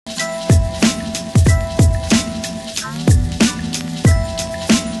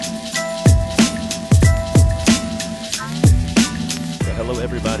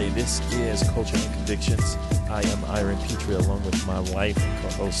everybody. This is Culture and Convictions. I am Iron Petrie along with my wife and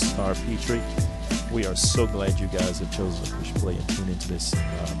co-host Star Petrie. We are so glad you guys have chosen to push play and tune into this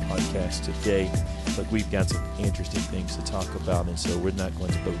podcast today. Look, we've got some interesting things to talk about, and so we're not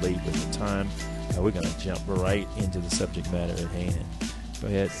going to belabor the time. We're going to jump right into the subject matter at hand. Go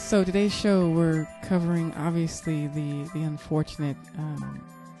ahead. So today's show, we're covering, obviously, the unfortunate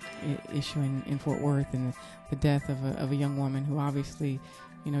issue in Fort Worth and the death of a young woman who obviously,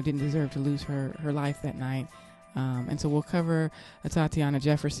 didn't deserve to lose her life that night. And so we'll cover Atatiana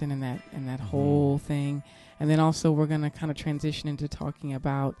Jefferson and that whole thing. And then also we're going to kind of transition into talking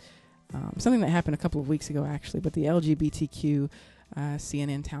about something that happened a couple of weeks ago, actually, but the LGBTQ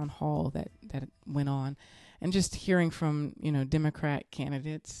CNN Townhall that went on. And just hearing from, Democrat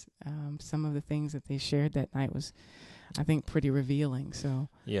candidates, some of the things that they shared that night was, I think, pretty revealing. So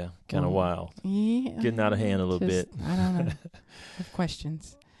yeah, kind of wild. Yeah, getting out of hand a little bit. I don't know. I have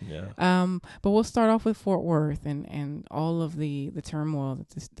questions. Yeah. But we'll start off with Fort Worth and all of the turmoil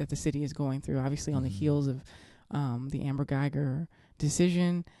that the city is going through. Obviously, on the heels of the Amber Geiger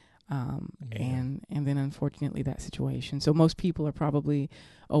decision, and then unfortunately that situation. So most people are probably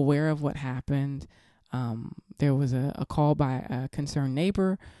aware of what happened. There was a call by a concerned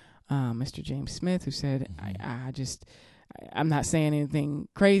neighbor, Mr. James Smith, who said, I'm not saying anything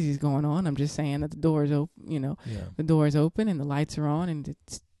crazy is going on. I'm just saying that the door is open, the door is open and the lights are on and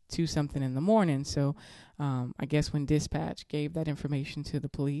it's 2-something in the morning. So, I guess when dispatch gave that information to the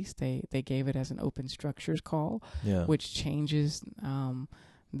police, they gave it as an open structures call, which changes,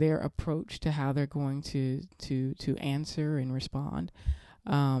 their approach to how they're going to answer and respond.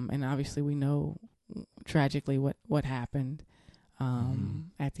 And obviously we know tragically what happened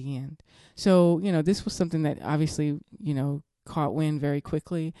at the end. So, this was something that obviously, caught wind very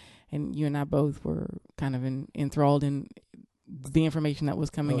quickly, and you and I both were kind of enthralled in the information that was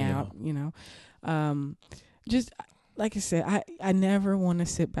coming out, just like I said, I never want to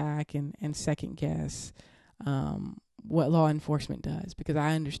sit back and second guess what law enforcement does, because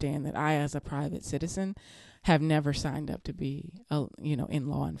I understand that I, as a private citizen, have never signed up to be, in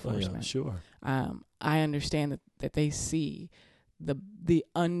law enforcement. Oh, yeah, sure. I understand that they see the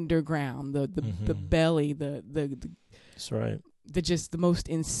underground, the belly, That's right. The most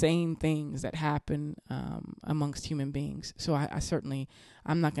insane things that happen amongst human beings. So I certainly,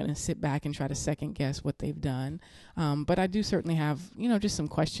 I'm not going to sit back and try to second guess what they've done. But I do certainly have, just some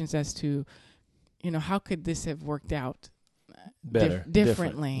questions as to, how could this have worked out better,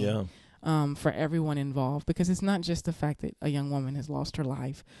 differently? Yeah. For everyone involved, because it's not just the fact that a young woman has lost her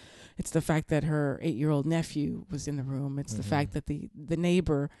life. It's the fact that her 8-year-old nephew was in the room. It's the fact that the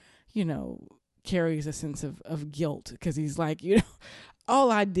neighbor, carries a sense of guilt, because he's like,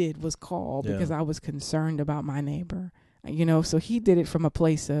 all I did was call because I was concerned about my neighbor, so he did it from a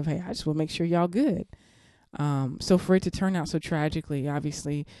place of, hey, I just want to make sure y'all good. So for it to turn out so tragically,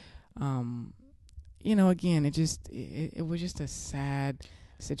 obviously, again, it was just a sad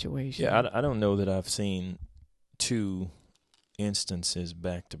situation. Yeah, I don't know that I've seen 2 instances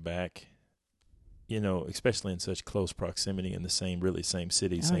back to back, especially in such close proximity in the same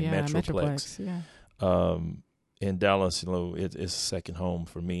city, same metroplex. Yeah. In Dallas, it's second home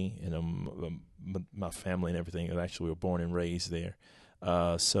for me, and my family and everything actually were born and raised there.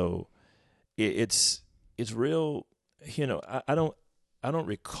 So it's real. I don't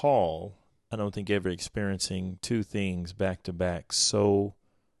recall. I don't think ever experiencing 2 things back to back. So,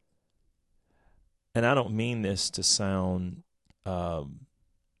 and I don't mean this to sound,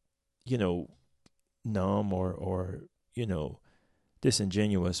 numb or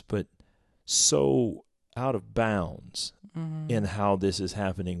disingenuous, but so out of bounds in how this is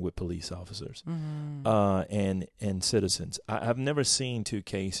happening with police officers and citizens. I've never seen 2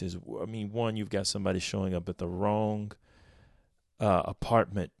 cases. I mean, one, you've got somebody showing up at the wrong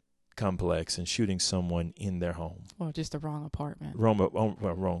apartment complex and shooting someone in their home. Well, just the wrong apartment. Wrong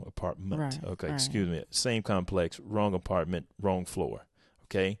apartment. Right, Okay, right. Excuse me. Same complex, wrong apartment, wrong floor.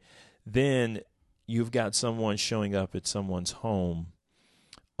 Okay. Then you've got someone showing up at someone's home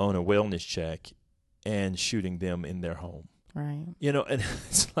on a wellness check and shooting them in their home. Right. And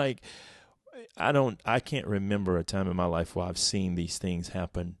it's like, I can't remember a time in my life where I've seen these things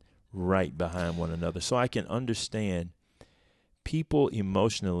happen right behind one another. So I can understand people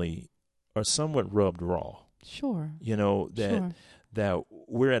emotionally are somewhat rubbed raw. Sure. That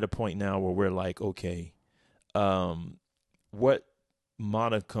we're at a point now where we're like, okay, what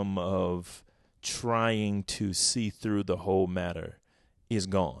modicum of trying to see through the whole matter is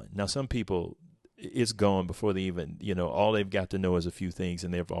gone. Now, some people, it's gone before they even, all they've got to know is a few things,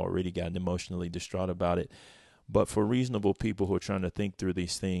 and they've already gotten emotionally distraught about it. But for reasonable people who are trying to think through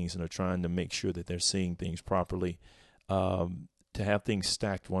these things and are trying to make sure that they're seeing things properly, to have things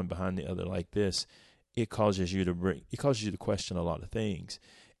stacked one behind the other like this, it causes you to question a lot of things.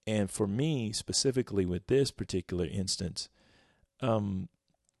 And for me, specifically with this particular instance, by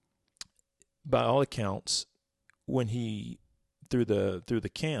all accounts, when he through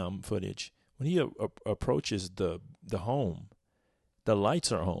the cam footage, when he approaches the home, the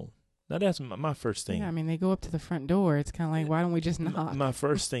lights are on. Now that's my first thing. Yeah, I mean, they go up to the front door. It's kind of like, why don't we just knock? My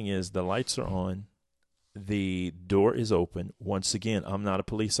first thing is the lights are on. The door is open. Once again, I'm not a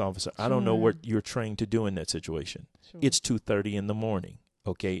police officer. Sure. I don't know what you're trained to do in that situation. Sure. It's 2:30 in the morning.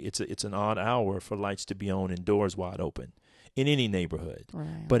 Okay, it's an odd hour for lights to be on and doors wide open in any neighborhood.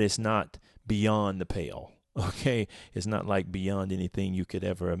 Right. But it's not beyond the pale. Okay, it's not like beyond anything you could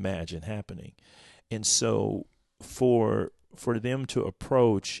ever imagine happening. And so for them to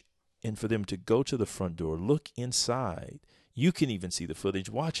approach and for them to go to the front door, look inside, you can even see the footage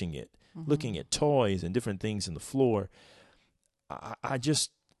watching it. Looking at toys and different things in the floor, I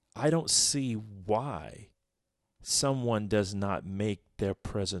don't see why someone does not make their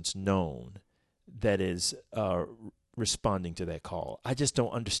presence known that is responding to that call. I just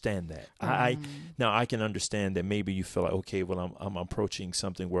don't understand that. Now I can understand that maybe you feel like, okay, well, I'm approaching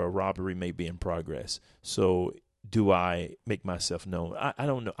something where a robbery may be in progress. So do I make myself known? I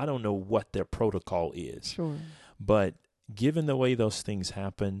don't know. I don't know what their protocol is. Sure. But given the way those things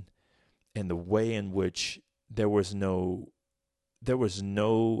happen, and the way in which there was no,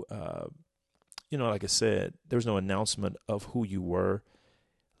 like I said, there was no announcement of who you were.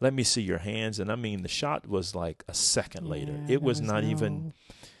 Let me see your hands. And I mean, the shot was like a second later. It was not even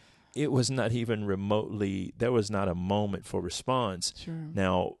remotely, there was not a moment for response. Sure.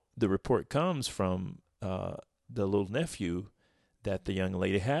 Now, the report comes from the little nephew that the young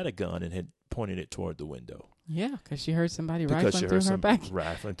lady had a gun and had pointed it toward the window. Yeah, because she heard somebody rifling through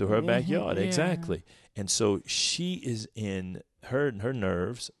her backyard. Yeah. Exactly. And so she is in her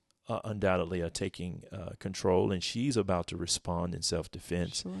nerves undoubtedly are taking control, and she's about to respond in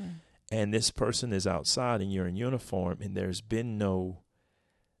self-defense. Sure. And this person is outside and you're in uniform, and there's been no,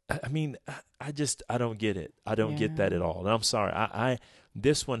 I mean, I don't get it. I don't get that at all. And I'm sorry.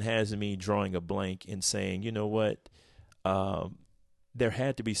 This one has me drawing a blank and saying, you know what? There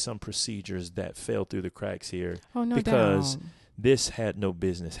had to be some procedures that fell through the cracks here. Oh, no because doubt. This had no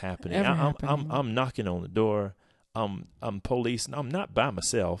business happening. I'm knocking on the door. I'm police. I'm not by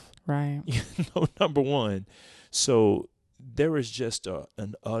myself. Right. Number one. So there is just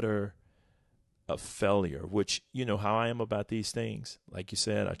an utter failure, which, you know how I am about these things. Like you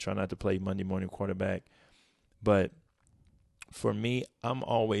said, I try not to play Monday morning quarterback. But for me, I'm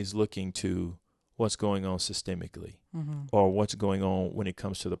always looking to what's going on systemically, or what's going on when it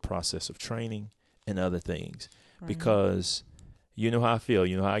comes to the process of training and other things. Right. Because you know how I feel,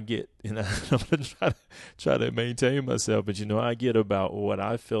 you know how I get, and I'm going to try to maintain myself, but you know how I get about what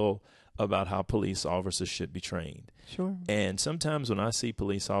I feel about how police officers should be trained. Sure. And sometimes when I see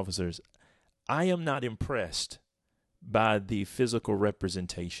police officers, I am not impressed by the physical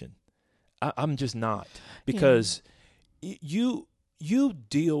representation. I'm just not, because you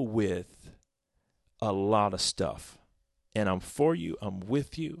deal with a lot of stuff, and I'm for you. I'm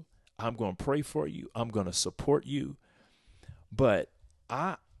with you. I'm going to pray for you. I'm going to support you. But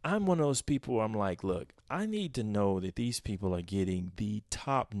I'm one of those people where I'm like, look, I need to know that these people are getting the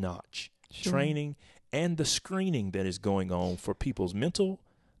top-notch training and the screening that is going on for people's mental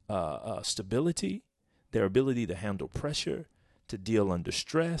stability, their ability to handle pressure, to deal under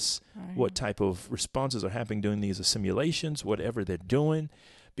stress, what type of responses are happening during these simulations, whatever they're doing.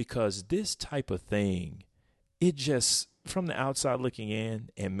 Because this type of thing, it just, from the outside looking in,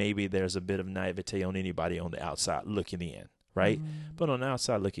 and maybe there's a bit of naivete on anybody on the outside looking in, right? But on the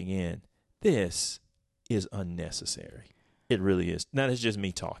outside looking in, this is unnecessary. It really is. Now, that's just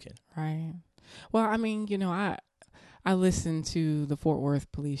me talking. Right. Well, I mean, you know, I listened to the Fort Worth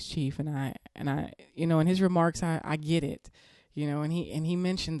police chief, and I, you know, in his remarks, I get it, you know, and he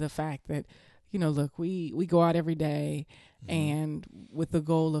mentioned the fact that, you know, look, we go out every day, and with the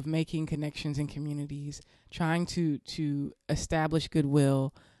goal of making connections in communities, trying to establish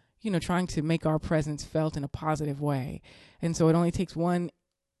goodwill, you know, trying to make our presence felt in a positive way. And so it only takes one,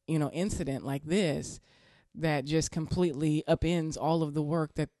 you know, incident like this that just completely upends all of the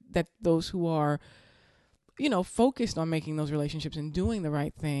work that those who are, you know, focused on making those relationships and doing the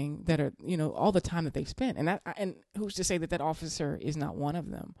right thing, that are, you know, all the time that they've spent. And who's to say that officer is not one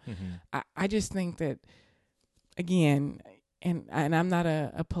of them? I just think that, again, and I'm not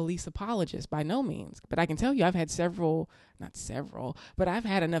a police apologist by no means, but I can tell you I've had but I've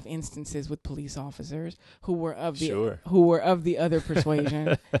had enough instances with police officers who were of the other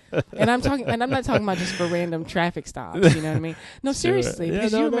persuasion. and I'm not talking about just for random traffic stops, you know what I mean? No, seriously,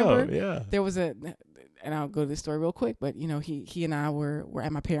 because you remember there was and I'll go to this story real quick, but he and I were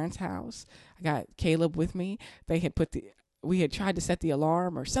at my parents' house. I got Caleb with me. We had tried to set the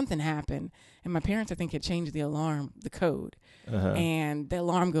alarm or something happened, and my parents, I think, had changed the code, and the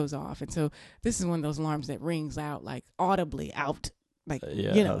alarm goes off. And so this is one of those alarms that rings out like audibly out, like,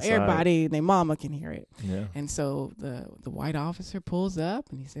 everybody and their mama can hear it. Yeah. And so the white officer pulls up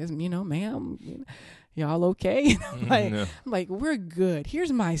and he says, ma'am, y'all okay? And I'm like, we're good.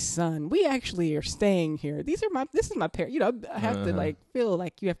 Here's my son. We actually are staying here. This is my parent. I have to feel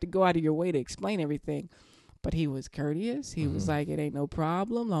like you have to go out of your way to explain everything. But he was courteous. He was like, it ain't no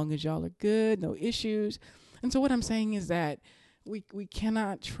problem, long as y'all are good, no issues. And so what I'm saying is that we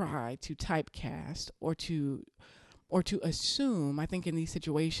cannot try to typecast or to assume, I think, in these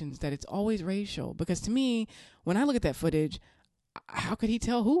situations that it's always racial. Because to me, when I look at that footage, how could he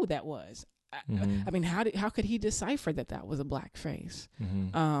tell who that was? I mean, how could he decipher that was a black face?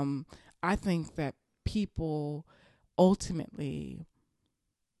 I think that people ultimately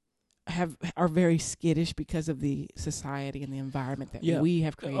are very skittish because of the society and the environment that we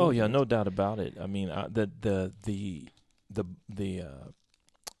have created. Oh yeah, no doubt about it. I mean, the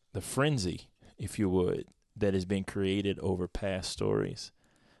frenzy, if you would, that has been created over past stories,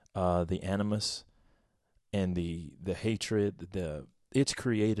 the animus and the hatred, it's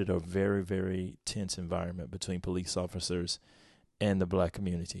created a very, very tense environment between police officers and the black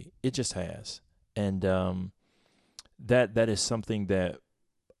community. It just has, and that is something that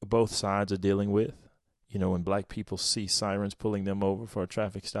both sides are dealing with. When black people see sirens pulling them over for a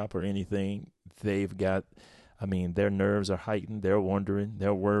traffic stop or anything, their nerves are heightened. They're wondering,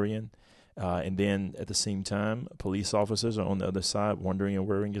 they're worrying. And then at the same time, police officers are on the other side wondering and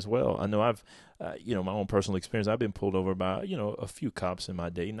worrying as well. I know I've, my own personal experience, I've been pulled over by, a few cops in my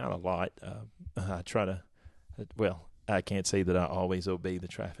day, not a lot. I can't say that I always obey the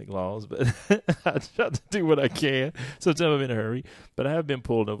traffic laws, but I try to do what I can. Sometimes I'm in a hurry, but I have been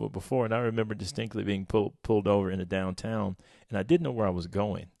pulled over before, and I remember distinctly being pulled over in a downtown, and I didn't know where I was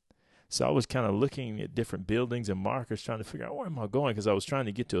going. So I was kind of looking at different buildings and markers, trying to figure out where am I going, because I was trying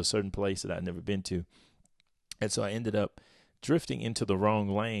to get to a certain place that I'd never been to. And so I ended up drifting into the wrong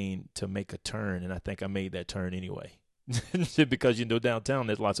lane to make a turn, and I think I made that turn anyway. Because, downtown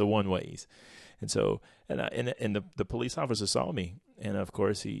there's lots of one-ways. And so, the police officer saw me, and of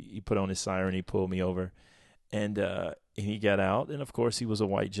course he put on his siren, he pulled me over, and he got out, and of course he was a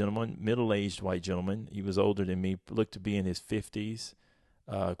white gentleman, middle-aged white gentleman. He was older than me, looked to be in his 50s,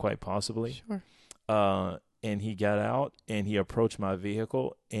 quite possibly. Sure. And he got out and he approached my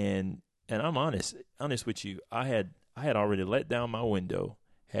vehicle, and I'm honest with you, I had already let down my window,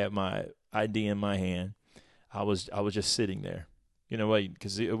 had my ID in my hand. I was just sitting there.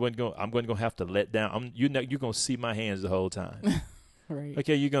 Because I'm going to have to let down. You're going to see my hands the whole time. Right.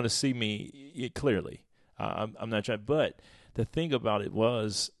 Okay, you're going to see me clearly. I'm not trying. But the thing about it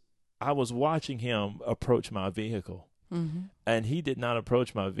was, I was watching him approach my vehicle. And he did not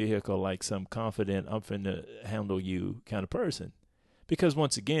approach my vehicle like some confident, I'm finna handle you kind of person. Because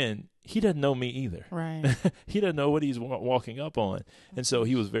once again, he doesn't know me either. Right. He doesn't know what he's walking up on. And so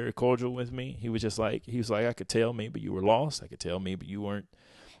he was very cordial with me. He was like, I could tell maybe you were lost. I could tell maybe you weren't,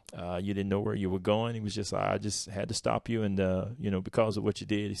 you didn't know where you were going. He was just like, I just had to stop you. And, because of what you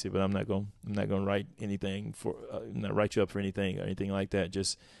did, he said, but I'm not going to write anything not write you up for anything or anything like that.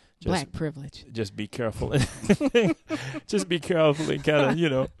 Just black privilege. Just be careful. Just be careful and kind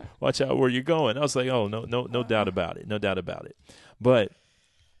of, watch out where you're going. I was like, oh, no doubt about it. No doubt about it. But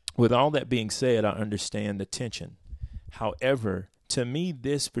with all that being said, I understand the tension. However, to me,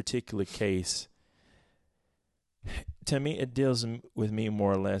 this particular case, it deals with me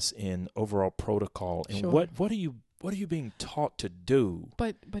more or less in overall protocol. And sure. What are you being taught to do?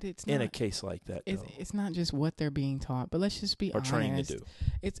 But it's in not, a case like that. It's not just what they're being taught, but let's just be honest. Or trained to do.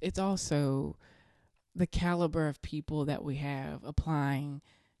 It's also the caliber of people that we have applying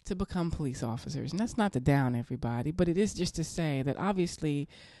to become police officers. And that's not to down everybody, but it is just to say that obviously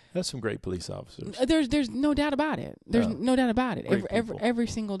there's some great police officers. There's no doubt about it. There's no doubt about it. Every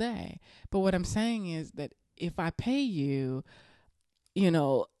single day. But what I'm saying is that if I pay you,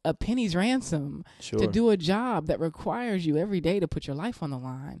 a penny's ransom to do a job that requires you every day to put your life on the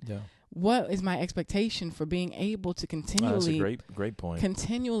line. Yeah. What is my expectation for being able to continually that's a great point.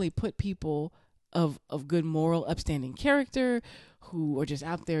 Continually put people of good moral, upstanding character who are just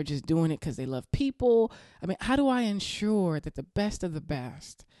out there just doing it because they love people. I mean, how do I ensure that the best of the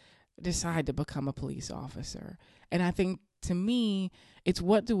best decide to become a police officer? And I think, to me, it's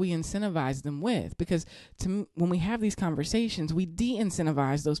what do we incentivize them with? Because when we have these conversations, we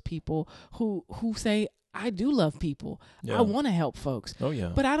de-incentivize those people who say, I do love people. Yeah. I want to help folks. Oh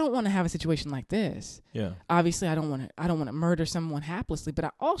yeah. But I don't want to have a situation like this. Yeah. Obviously, I don't want to murder someone haplessly, but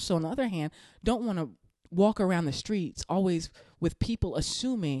I also, on the other hand, don't want to walk around the streets always with people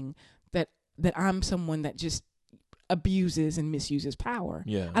assuming that I'm someone that just abuses and misuses power.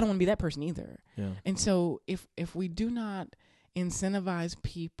 Yeah. I don't want to be that person either. Yeah. And so if we do not incentivize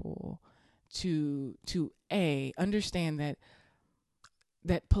people to understand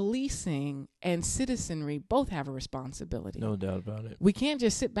that policing and citizenry both have a responsibility. No doubt about it. We can't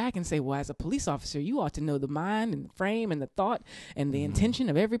just sit back and say, well, as a police officer, you ought to know the mind and the frame and the thought and the intention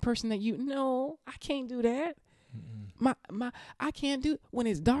of every person that you know. I can't do that. I can't do, when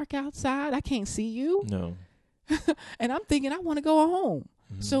it's dark outside, I can't see you. No. And I'm thinking I want to go home.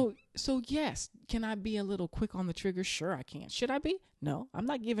 So yes, can I be a little quick on the trigger? Sure, I can. Should I be? No, I'm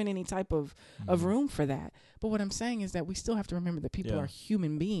not giving any type of room for that. But what I'm saying is that we still have to remember that people are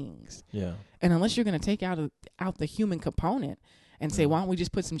human beings. Yeah. And unless you're going to take out the human component and say, why don't we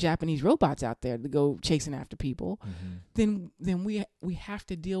just put some Japanese robots out there to go chasing after people? Then we have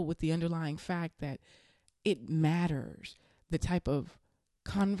to deal with the underlying fact that it matters the type of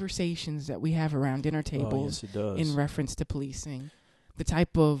conversations that we have around dinner tables in reference to policing, the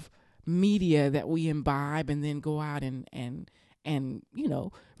type of media that we imbibe and then go out and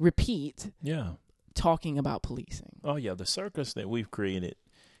repeat talking about policing. Oh yeah, the circus that we've created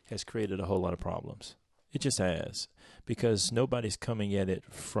has created a whole lot of problems. It just has, because nobody's coming at it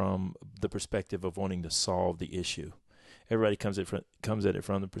from the perspective of wanting to solve the issue. Everybody comes at it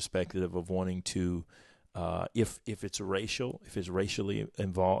from the perspective of wanting to if it's racial, if it's racially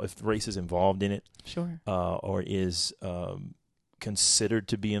involved, if race is involved in it, sure, or is considered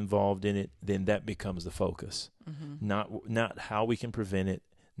to be involved in it, then that becomes the focus. Not how we can prevent it,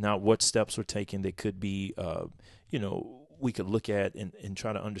 not what steps we're taking that could be, we could look at and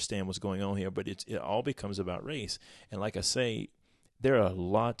try to understand what's going on here. But it all becomes about race. And like I say, there are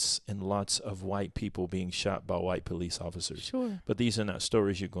lots and lots of white people being shot by white police officers. Sure. But these are not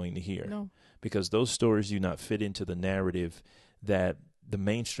stories you're going to hear. No. Because those stories do not fit into the narrative that the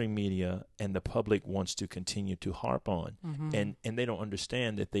mainstream media and the public wants to continue to harp on. And they don't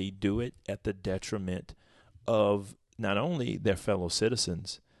understand that they do it at the detriment of not only their fellow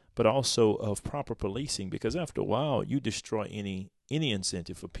citizens, but also of proper policing. Because after a while, you destroy any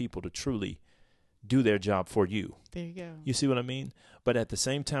incentive for people to truly do their job for you. There you go. You see what I mean? But at the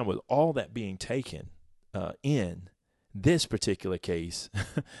same time, with all that being taken in this particular case,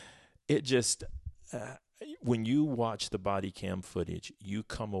 it just, when you watch the body cam footage, you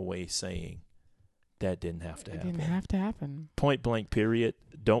come away saying, that didn't have to happen. It didn't have to happen. Point blank, period.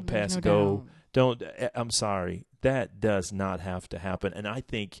 Don't pass go. I'm sorry. That does not have to happen. And I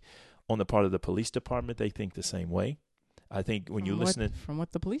think on the part of the police department, they think the same way. I think when you listen from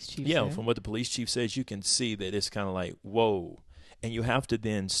what the police chief said. From what the police chief says, you can see that it's kind of like, whoa. And you have to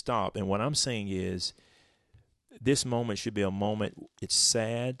then stop. And what I'm saying is, this moment should be a moment, it's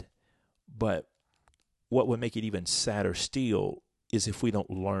sad, but what would make it even sadder still is if we don't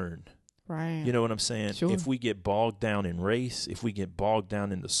learn. Right. You know what I'm saying? Sure. If we get bogged down in race, if we get bogged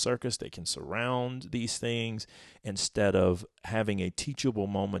down in the circus that can surround these things, instead of having a teachable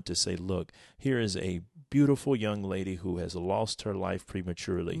moment to say, look, here is a beautiful young lady who has lost her life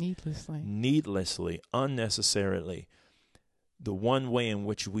prematurely. Needlessly, unnecessarily. The one way in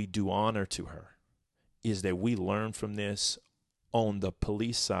which we do honor to her is that we learn from this on the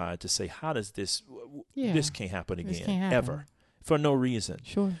police side to say, how does this can't happen again, ever. For no reason.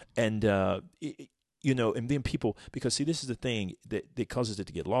 Sure. And, and then people, because see, this is the thing that causes it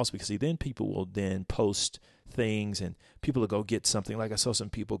to get lost, because see, then people will then post things and people will go get something. Like I saw some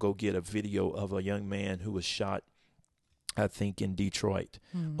people go get a video of a young man who was shot, I think in Detroit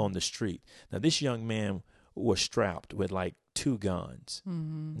on the street. Now, this young man was strapped with like 2 guns.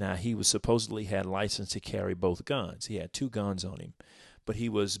 Now, he was supposedly had license to carry both guns. He had 2 guns on him, but he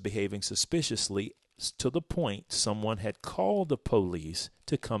was behaving suspiciously to the point someone had called the police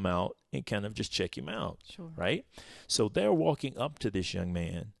to come out and kind of just check him out. Sure. Right? So they're walking up to this young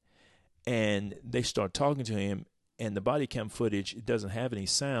man and they start talking to him, and the body cam footage, it doesn't have any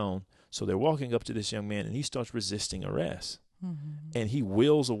sound. So they're walking up to this young man and he starts resisting arrest. And he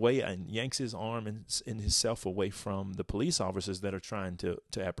wheels away and yanks his arm and himself away from the police officers that are trying to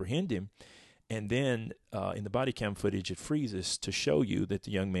apprehend him. And then in the body cam footage, it freezes to show you that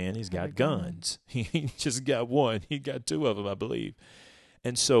the young man, he's got guns. He just got one. He got two of them, I believe.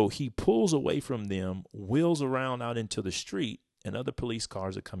 And so he pulls away from them, wheels around out into the street, and other police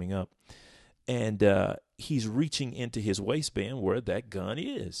cars are coming up. And he's reaching into his waistband where that gun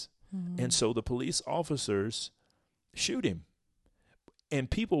is. Mm-hmm. And so the police officers shoot him.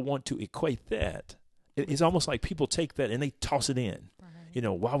 And people want to equate that. It's almost like people take that and they toss it in. You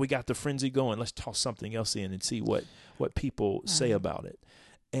know, while we got the frenzy going, let's toss something else in and see what people say about it.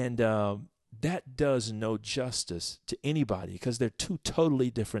 And that does no justice to anybody because they're two totally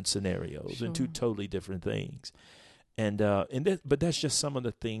different scenarios and two totally different things. But that's just some of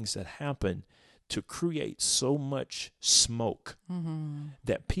the things that happen to create so much smoke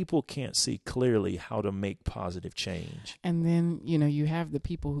that people can't see clearly how to make positive change. And then, you know, you have the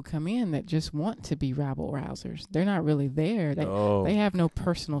people who come in that just want to be rabble rousers. They're not really there. They have no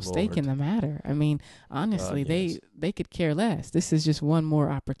personal stake in the matter. I mean, honestly, they could care less. This is just one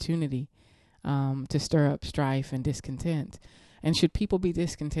more opportunity to stir up strife and discontent. And should people be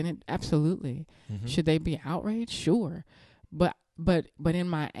discontented? Absolutely. Mm-hmm. Should they be outraged? Sure. But in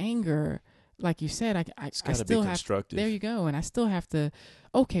my anger, like you said, I still have to, there you go. And I still have to,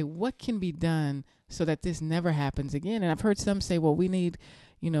 okay, what can be done so that this never happens again? And I've heard some say, well, we need,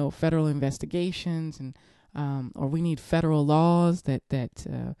 you know, federal investigations and, or we need federal laws that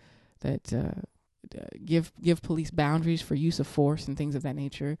give police boundaries for use of force and things of that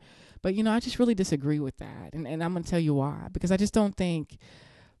nature. But, you know, I just really disagree with that. And I'm going to tell you why, because I just don't think,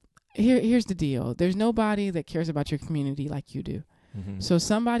 here's the deal. There's nobody that cares about your community like you do. Mm-hmm. So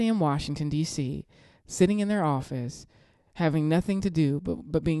somebody in Washington, D.C., sitting in their office, having nothing to do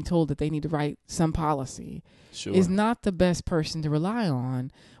but being told that they need to write some policy is not the best person to rely on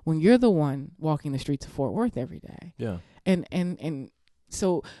when you're the one walking the streets of Fort Worth every day. Yeah. And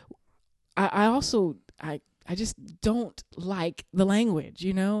so I also just don't like the language,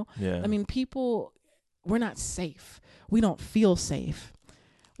 you know? Yeah. I mean, we're not safe. We don't feel safe.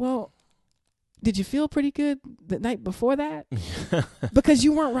 Well, did you feel pretty good the night before that? Because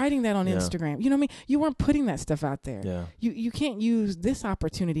you weren't writing that on Instagram. You know what I mean? You weren't putting that stuff out there. Yeah. You can't use this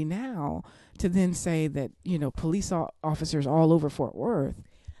opportunity now to then say that, you know, police officers all over Fort Worth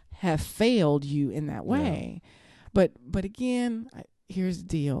have failed you in that way. Yeah. But again, here's the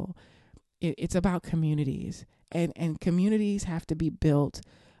deal. It's about communities. And communities have to be built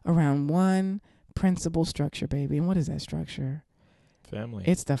around one principal structure, baby. And what is that structure? Family.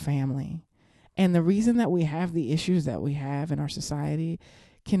 It's the family. And the reason that we have the issues that we have in our society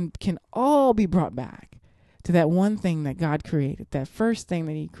can all be brought back to that one thing that God created, that first thing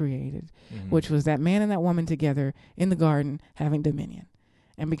that he created, which was that man and that woman together in the garden having dominion.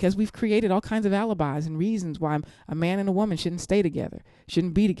 And because we've created all kinds of alibis and reasons why a man and a woman shouldn't stay together,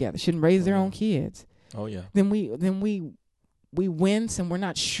 shouldn't be together, shouldn't raise their own kids. Oh yeah. Then we wince and we're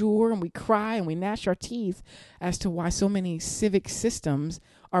not sure and we cry and we gnash our teeth as to why so many civic systems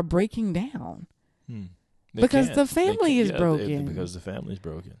are breaking down. Because the family is broken. Because the family's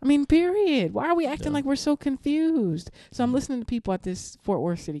broken. I mean, period. Why are we acting like we're so confused? So I'm listening to people at this Fort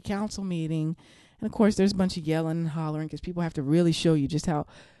Worth City Council meeting. And, of course, there's a bunch of yelling and hollering because people have to really show you just how.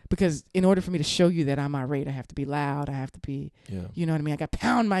 Because in order for me to show you that I'm irate, I have to be loud. I have to be, you know what I mean? I got to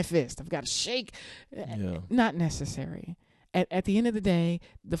pound my fist. I've got to shake. Yeah. Not necessary. At the end of the day,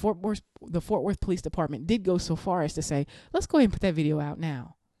 the Fort Worth Police Department did go so far as to say, let's go ahead and put that video out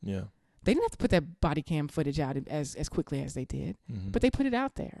now. Yeah. They didn't have to put that body cam footage out as quickly as they did, but they put it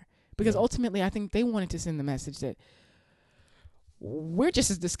out there because ultimately I think they wanted to send the message that we're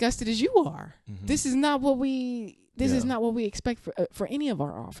just as disgusted as you are. This is not what we expect for any of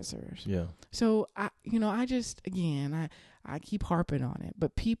our officers. Yeah. So I keep harping on it,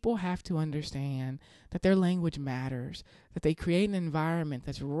 but people have to understand that their language matters, that they create an environment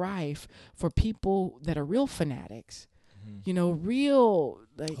that's rife for people that are real fanatics. You know, real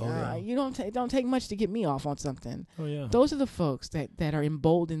you don't take much to get me off on something. Oh yeah, those are the folks that are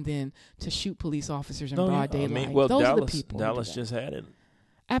emboldened then to shoot police officers in broad daylight. I mean, well, those are the people. Dallas just had it.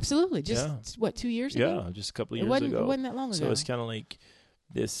 Absolutely, just what 2 years ago? Yeah, just a couple of years ago. It wasn't that long ago. So it's kind of like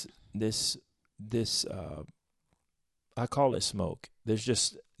this. I call it smoke. There's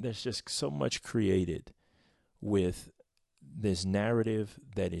just so much created with this narrative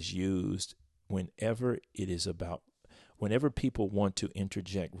that is used whenever people want to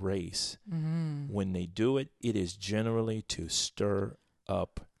interject race, when they do it, it is generally to stir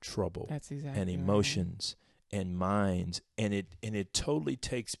up trouble. That's exactly and emotions and minds, and it totally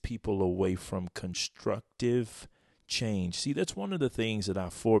takes people away from constructive change. See, that's one of the things that our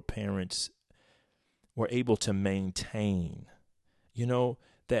foreparents were able to maintain. You know,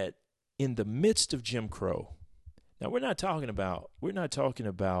 that in the midst of Jim Crow. Now we're not talking about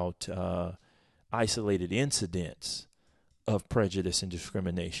isolated incidents of prejudice and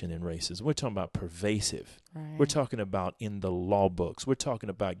discrimination and racism. We're talking about pervasive. Right. We're talking about in the law books. We're talking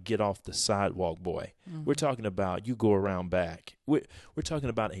about get off the sidewalk, boy. Mm-hmm. We're talking about you go around back. We're talking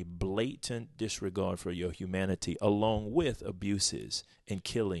about a blatant disregard for your humanity, along with abuses and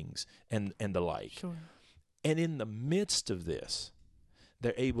killings and the like. Sure. And in the midst of this,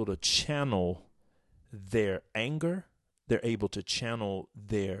 they're able to channel their anger. They're able to channel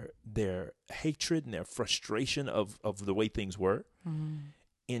their hatred and their frustration of the way things were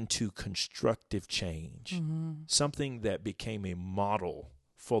into constructive change, something that became a model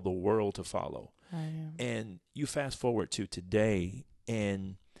for the world to follow. And you fast forward to today,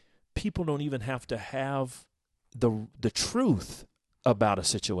 and people don't even have to have the truth about a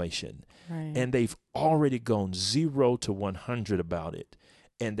situation. Right. And they've already gone 0 to 100 about it.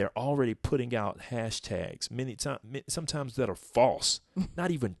 And they're already putting out hashtags, sometimes that are false, not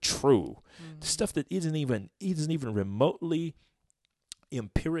even true, stuff that isn't even remotely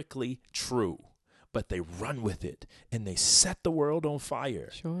empirically true, but they run with it and they set the world on fire.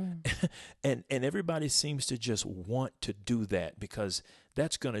 Sure. and everybody seems to just want to do that because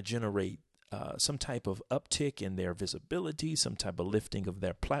that's going to generate some type of uptick in their visibility, some type of lifting of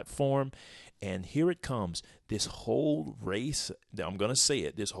their platform. And here it comes, this whole race, I'm going to say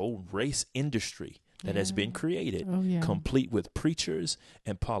it, this whole race industry that has been created, complete with preachers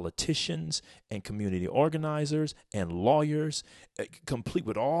and politicians and community organizers and lawyers, complete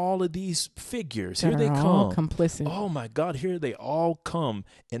with all of these figures. Here they come. All complicit. Oh, my God, here they all come,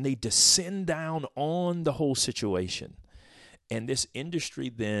 and they descend down on the whole situation. And this industry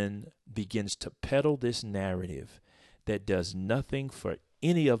then begins to peddle this narrative that does nothing for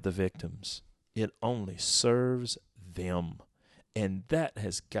any of the victims. It only serves them. And that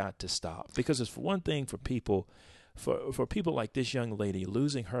has got to stop, because it's for one thing for people, for people like this young lady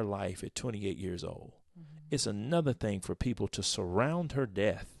losing her life at 28 years old. It's another thing for people to surround her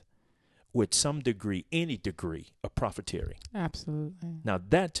death with some degree, any degree of profiteering. Absolutely. Now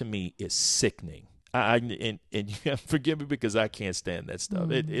that to me is sickening. And you forgive me because I can't stand that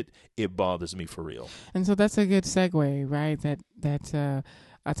stuff. It bothers me for real. And so that's a good segue, right? That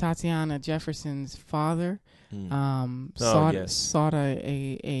Atatiana Jefferson's father sought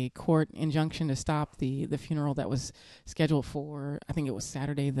a court injunction to stop the funeral that was scheduled for, I think it was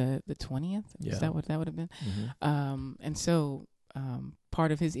Saturday the 20th. Yeah. Is that what that would have been? Mm-hmm. And so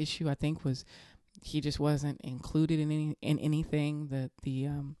part of his issue, I think, was he just wasn't included in anything. The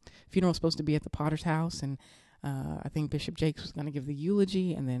funeral was supposed to be at the Potter's house, and I think Bishop Jakes was going to give the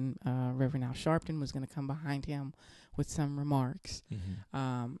eulogy, and then Reverend Al Sharpton was going to come behind him with some remarks.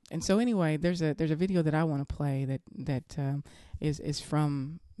 Mm-hmm. And so anyway, there's a video that I want to play that is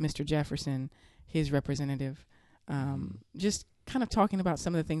from Mr. Jefferson, his representative, just kind of talking about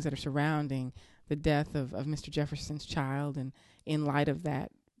some of the things that are surrounding the death of Mr. Jefferson's child, and in light of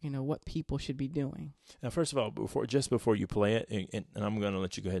that, what people should be doing. Now, first of all, before you play it, and I'm going to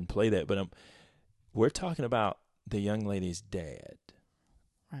let you go ahead and play that, but we're talking about the young lady's dad.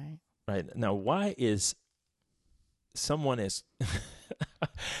 Right. Right. Now, why is someone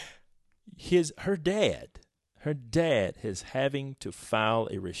her dad is having to file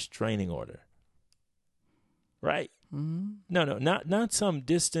a restraining order? Right? Mm-hmm. No, not some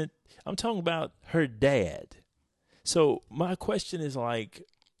distant. I'm talking about her dad. So my question is, like,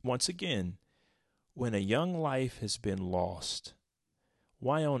 once again, when a young life has been lost,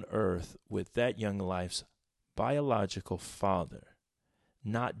 why on earth would that young life's biological father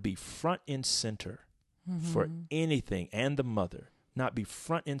not be front and center for anything, and the mother not be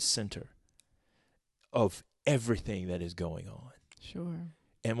front and center of everything that is going on? Sure.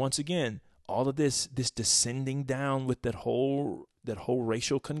 And once again, all of this descending down with that whole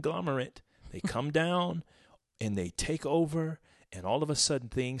racial conglomerate, they come down and they take over, and all of a sudden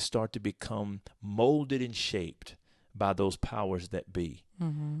things start to become molded and shaped by those powers that be.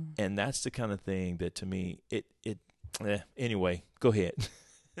 Mm-hmm. And that's the kind of thing that, to me, anyway, go ahead.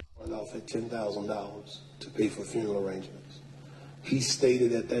 Went off at $10,000 to pay for funeral arrangements. He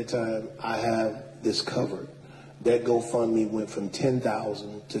stated at that time, I have this covered. That GoFundMe went from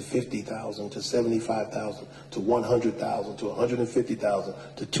 $10,000 to $50,000 to $75,000 to $100,000 to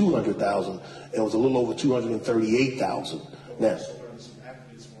 $150,000 to $200,000. It was a little over $238,000. Now,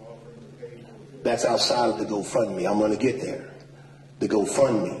 that's outside of the GoFundMe. I'm going to get there. The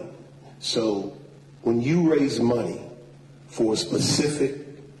GoFundMe. So when you raise money for a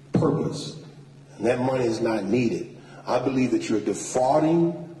specific purpose, and that money is not needed, I believe that you're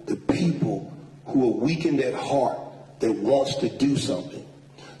defrauding the people who are weakened at heart that wants to do something.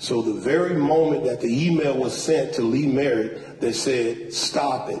 So the very moment that the email was sent to Lee Merritt that said,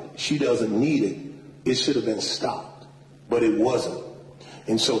 stop it, she doesn't need it, it should have been stopped, but it wasn't.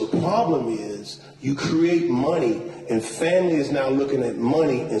 And so the problem is you create money and family is now looking at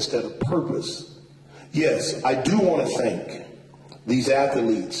money instead of purpose. Yes, I do want to thank these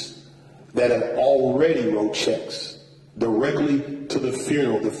athletes that have already wrote checks directly to the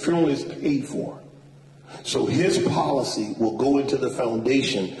funeral. The funeral is paid for. So his policy will go into the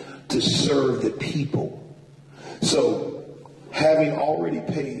foundation to serve the people. So having already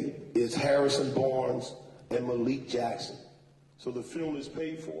paid is Harrison Barnes and Malik Jackson. So the funeral is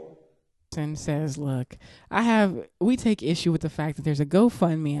paid for. And says, look, we take issue with the fact that there's a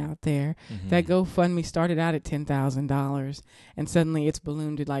GoFundMe out there. Mm-hmm. That GoFundMe started out at $10,000 and suddenly it's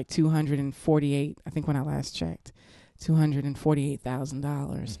ballooned to like 248, I think when I last checked. $248,000.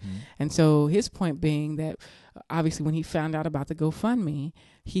 Mm-hmm. And so his point being that obviously when he found out about the GoFundMe,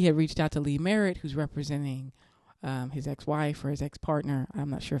 he had reached out to Lee Merritt, who's representing his ex-wife or his ex-partner. I'm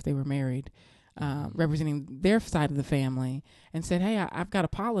not sure if they were married, representing their side of the family, and said, hey, I've got a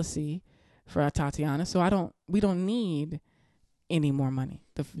policy for Atatiana, so we don't need any more money.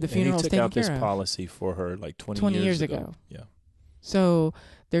 The funeral's taken care of. He took out this policy for her like 20 years ago. Yeah. So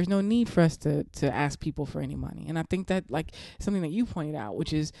there's no need for us to ask people for any money. And I think that like something that you pointed out,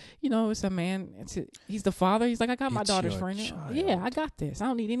 which is, it's a man, he's the father. He's like, I got my daughter's funeral. Yeah, I got this. I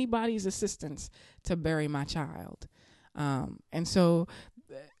don't need anybody's assistance to bury my child. And so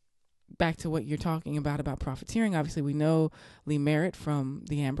back to what you're talking about profiteering. Obviously, we know Lee Merritt from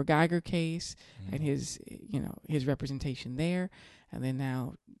the Amber Geiger case and his representation there. And then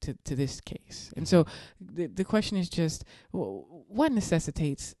now to this case. And so the question is just, what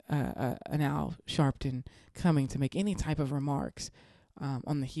necessitates an Al Sharpton coming to make any type of remarks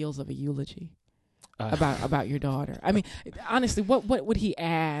on the heels of a eulogy about your daughter? I mean, honestly, what would he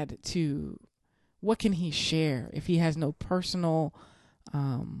add to, what can he share if he has no personal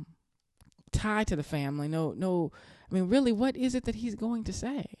tie to the family? No. I mean, really, what is it that he's going to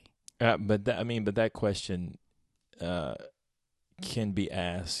say? But that question can be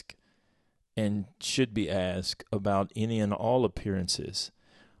asked and should be asked about any and all appearances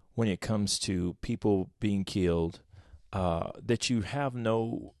when it comes to people being killed, that you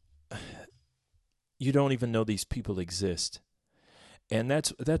don't even know these people exist. And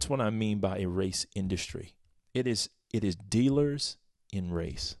that's what I mean by a race industry. It is dealers in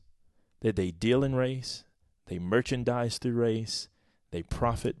race. That they deal in race, they merchandise through race, they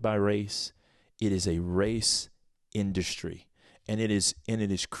profit by race. It is a race industry. And it is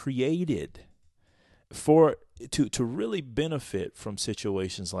created to really benefit from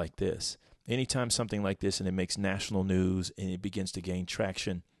situations like this. Anytime something like this and it makes national news and it begins to gain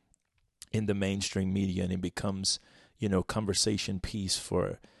traction in the mainstream media and it becomes, conversation piece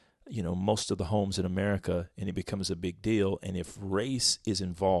for, most of the homes in America, and it becomes a big deal. And if race is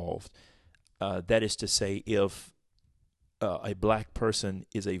involved, that is to say, if a black person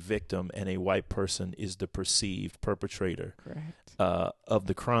is a victim and a white person is the perceived perpetrator of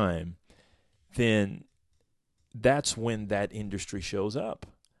the crime, then that's when that industry shows up.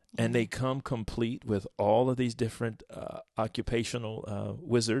 And they come complete with all of these different occupational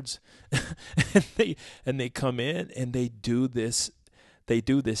wizards. and they come in and they do this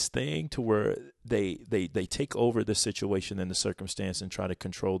thing to where they take over the situation and the circumstance and try to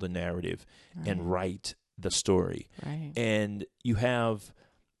control the narrative and write the story. Right. And you have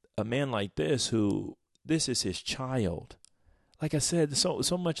a man like this who this is his child. Like I said,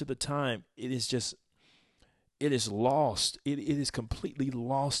 so much of the time it is lost. It is completely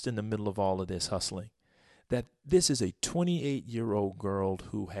lost in the middle of all of this hustling. That this is a 28-year-old girl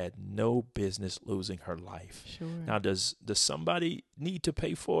who had no business losing her life. Sure. Now, does somebody need to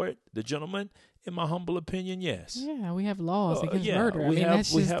pay for it? The gentleman, in my humble opinion, yes. Yeah, we have laws against murder.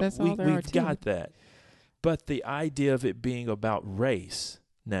 That's all there are to it. We've got that. But the idea of it being about race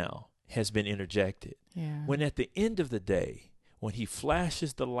now has been interjected. Yeah. When at the end of the day, when he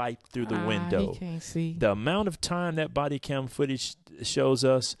flashes the light through the window, he can't see. The amount of time that body cam footage shows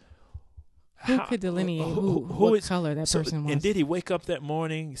us, who could delineate what color that person was? And did he wake up that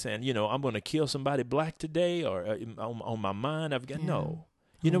morning saying, I'm going to kill somebody black today, or on my mind I've got no.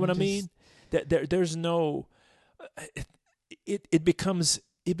 You know what I mean? That there's no. It becomes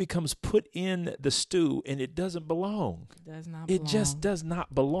put in the stew, and it doesn't belong. It does not belong. It just does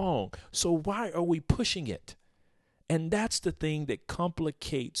not belong. So why are we pushing it? And that's the thing that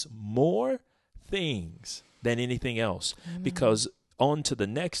complicates more things than anything else. Because on to the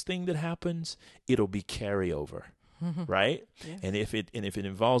next thing that happens, it'll be carryover, right? Yes. And if it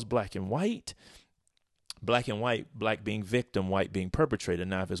involves black and white, black and white, black being victim, white being perpetrator.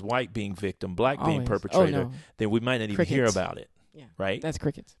 Now, if it's white being victim, black being Always. perpetrator, No. then we might not even hear Crickets. about it. Yeah. Right? That's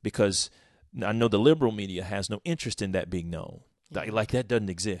crickets. Because I know the liberal media has no interest in that being known. Yeah. Like that doesn't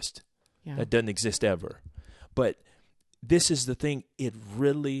exist. Yeah. That doesn't exist ever. But this is the thing. It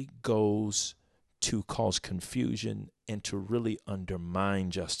really goes to cause confusion and to really undermine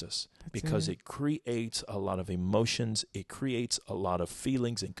justice. That's because it creates a lot of emotions. It creates a lot of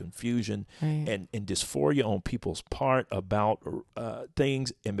feelings and confusion Right. and dysphoria on people's part about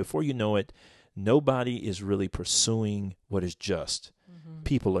things. And before you know it, nobody is really pursuing what is just. Mm-hmm.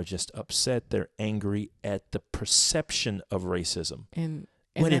 People are just upset. They're angry at the perception of racism And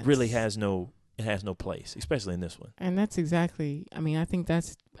when it really that's- has no place, especially in this one. And that's exactly, I mean, I think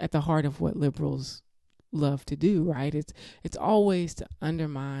that's at the heart of what liberals love to do, right? It's always to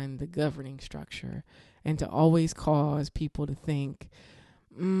undermine the governing structure and to always cause people to think,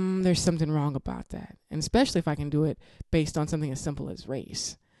 there's something wrong about that. And especially if I can do it based on something as simple as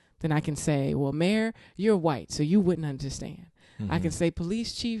race, then I can say, well, Mayor, you're white, so you wouldn't understand. I can say,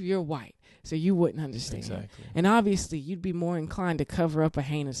 police chief, you're white, so you wouldn't understand. Exactly. And obviously, you'd be more inclined to cover up a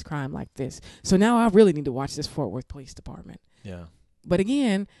heinous crime like this. So now I really need to watch this Fort Worth Police Department. Yeah. But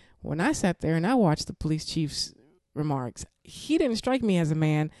again, when I sat there and I watched the police chief's remarks, he didn't strike me as a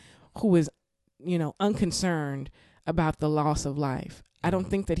man who was, unconcerned about the loss of life. I don't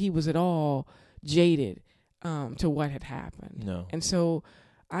think that he was at all jaded to what had happened. No. And so,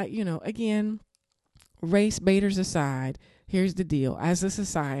 again, race baiters aside, here's the deal. As a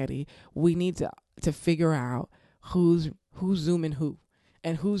society, we need to figure out who's zooming who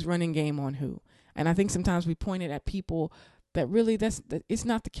and who's running game on who. And I think sometimes we point it at people that really it's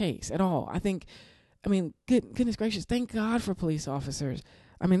not the case at all. Goodness gracious, thank God for police officers.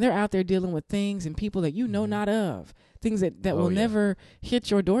 I mean, they're out there dealing with things and people that you know not of, things that will never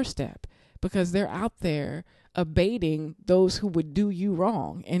hit your doorstep because they're out there abating those who would do you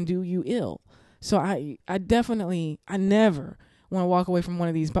wrong and do you ill. So I never want to walk away from one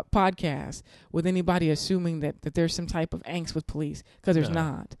of these podcasts with anybody assuming that there's some type of angst with police, because there's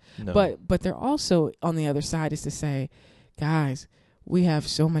not. No. But they're also on the other side is to say, guys, we have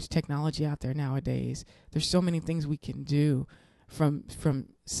so much technology out there nowadays. There's so many things we can do, from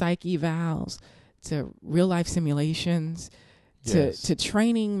psych evals to real life simulations to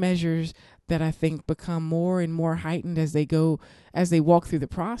training measures that I think become more and more heightened as they walk through the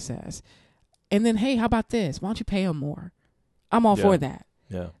process. And then, hey, how about this? Why don't you pay them more? I'm all for that.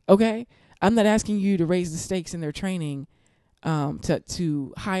 Yeah. Okay? I'm not asking you to raise the stakes in their training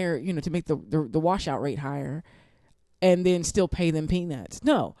to hire, to make the washout rate higher and then still pay them peanuts.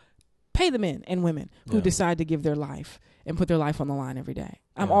 No. Pay the men and women who decide to give their life and put their life on the line every day.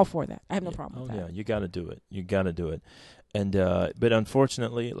 I'm all for that. I have no problem with that. Yeah, you got to do it. You got to do it. And but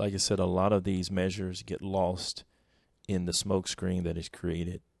unfortunately, like I said, a lot of these measures get lost in the smokescreen that is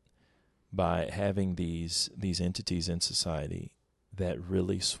created by having these entities in society that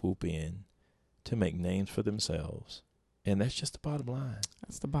really swoop in to make names for themselves. And that's just the bottom line.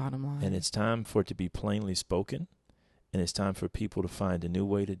 That's the bottom line. And it's time for it to be plainly spoken, and it's time for people to find a new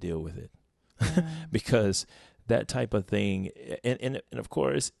way to deal with it. Because that type of thing, and of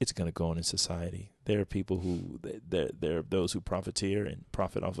course, it's going to go on in society. There are people who, there are those who profiteer and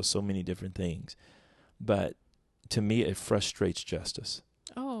profit off of so many different things. But to me, it frustrates justice.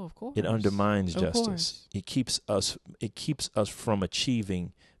 Oh, of course. It undermines Of justice. course. It keeps us from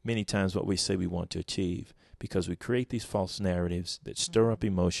achieving many times what we say we want to achieve, because we create these false narratives that stir up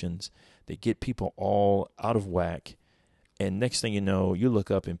emotions, that get people all out of whack. And next thing you know, you look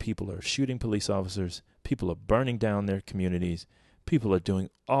up and people are shooting police officers, people are burning down their communities, people are doing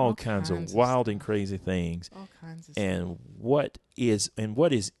all kinds of wild and crazy things. All kinds of And what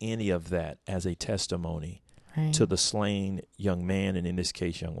is any of that as a testimony right. to the slain young man, and in this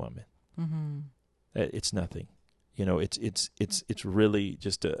case, young woman? Mm-hmm. It's nothing. It's really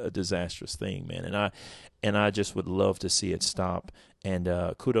just a disastrous thing, man. And I just would love to see it stop. And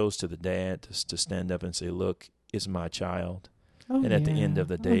kudos to the dad to stand up and say, look, it's my child. Oh, and at the end of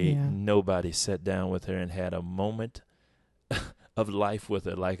the day, yeah. nobody sat down with her and had a moment of life with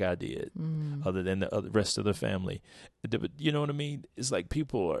her like I did, other than the rest of the family. You know what I mean? It's like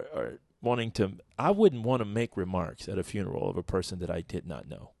people are wanting to, I wouldn't want to make remarks at a funeral of a person that I did not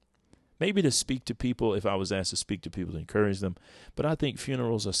know. Maybe to speak to people, if I was asked to speak to people, to encourage them. But I think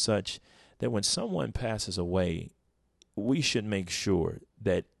funerals are such that when someone passes away, we should make sure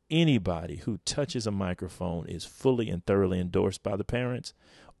that anybody who touches a microphone is fully and thoroughly endorsed by the parents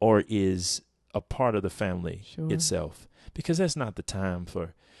or is a part of the family itself. Because that's not the time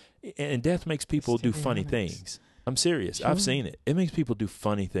for, and death makes people do funny things. I'm serious. I've seen it. It makes people do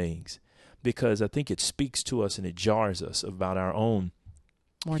funny things. because I think it speaks to us and it jars us about our own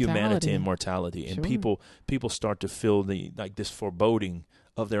humanity and mortality. And people start to feel this foreboding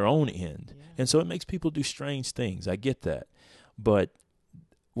of their own end. Yeah. And so it makes people do strange things. I get that. But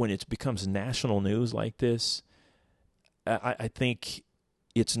when it becomes national news like this, I think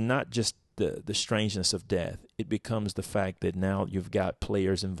it's not just the strangeness of death. It becomes the fact that now you've got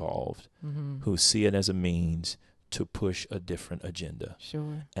players involved who see it as a means to push a different agenda.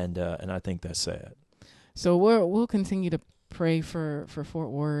 Sure. And I think that's sad. So we'll continue to pray for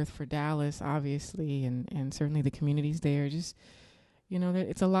Fort Worth, for Dallas, obviously, and certainly the communities there. Just,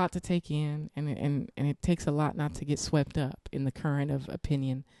 it's a lot to take in, and it takes a lot not to get swept up in the current of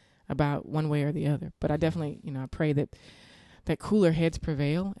opinion about one way or the other. But I definitely, I pray that cooler heads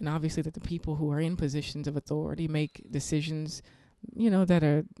prevail, and obviously that the people who are in positions of authority make decisions,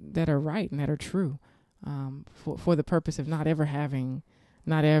 that are right and that are true, for the purpose of not ever having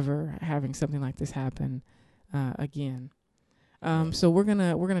something like this happen again. So we're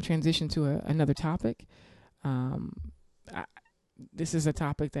gonna transition to another topic. This is a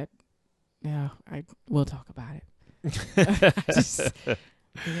topic that, we'll talk about it.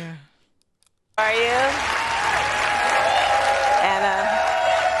 Yeah. How are you? Anna,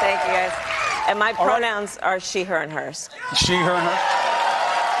 thank you guys. And my pronouns are she, her, and hers. She, her, and her?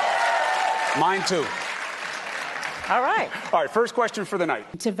 Mine too. All right. All right, first question for the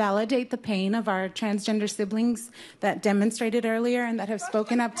night. To validate the pain of our transgender siblings that demonstrated earlier and that have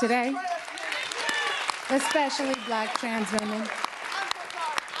spoken up today, especially Black trans women.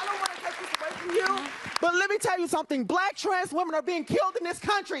 I don't want to take this away from you, but let me tell you something. Black trans women are being killed in this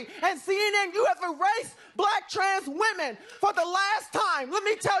country, and CNN, you have erased Black trans women for the last time. Let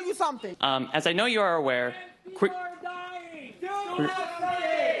me tell you something. As I know you are aware, People are dying. Do not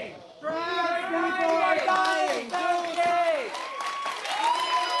say. Trans people are dying.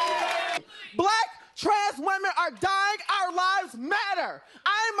 Black trans women are dying. Our lives matter.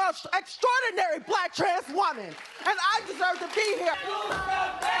 I am an extraordinary Black trans woman, and I deserve to be here.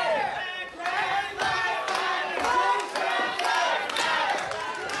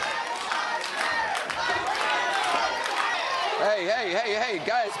 Hey,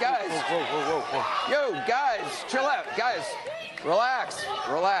 guys. Whoa. Yo, guys, chill out. Guys, relax.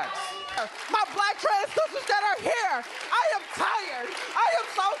 My Black trans sisters that are here, I am tired. I am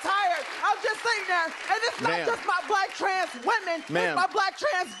so tired. I'm just sitting there, and it's not just my Black trans women, it's my Black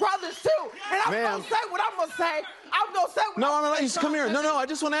trans brothers too. And I'm going to say what I'm going to say. I'm going to say what I'm going to say. Come here. No, I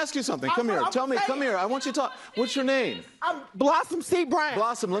just want to ask you something. Come here. Tell me. Come here. I want you to talk. What's your name? I'm Blossom C. Brown.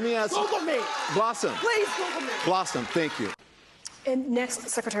 Blossom, let me ask you. Google me. Blossom. Please Google me. Blossom, thank you. And next,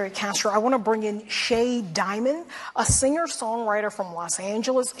 Secretary Castro, I want to bring in Shay Diamond, a singer-songwriter from Los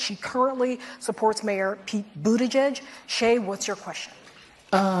Angeles. She currently supports Mayor Pete Buttigieg. Shay, what's your question?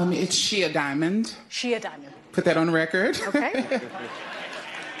 It's Shea Diamond. Shea Diamond. Put that on the record. Okay.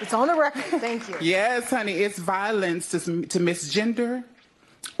 It's on the record. Thank you. Yes, honey. It's violence to misgender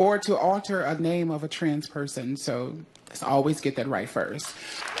or to alter a name of a trans person. So let's always get that right first.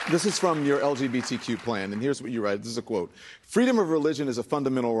 This is from your LGBTQ plan, and here's what you write. This is a quote. Freedom of religion is a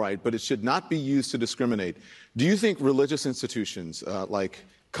fundamental right, but it should not be used to discriminate. Do you think religious institutions like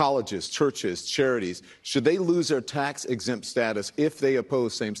colleges, churches, charities, should they lose their tax-exempt status if they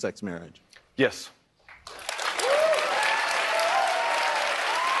oppose same-sex marriage? Yes.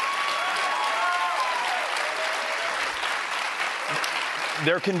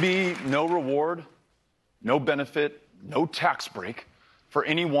 There can be no reward, no benefit, no tax break for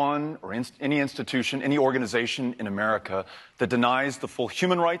anyone or any institution, any organization in America that denies the full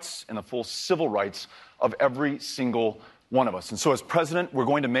human rights and the full civil rights of every single one of us. And so as president, we're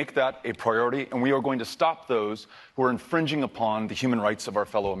going to make that a priority, and we are going to stop those who are infringing upon the human rights of our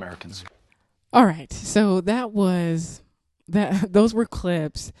fellow Americans. All right. So those were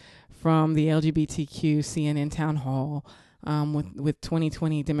clips from the LGBTQ CNN Townhall with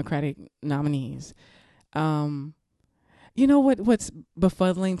 2020 Democratic nominees. You know what's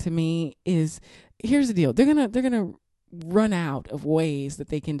befuddling to me is, here's the deal. They're gonna run out of ways that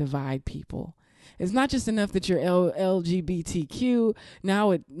they can divide people. It's not just enough that you're LGBTQ.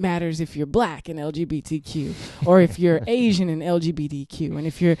 Now it matters if you're Black and LGBTQ, or if you're Asian and LGBTQ.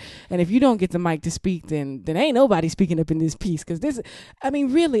 And if you don't get the mic to speak, then ain't nobody speaking up in this piece. Because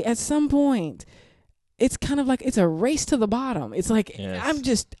really, at some point, it's kind of like it's a race to the bottom. It's like,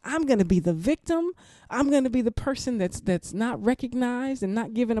 yes. I'm going to be the victim. I'm going to be the person that's not recognized and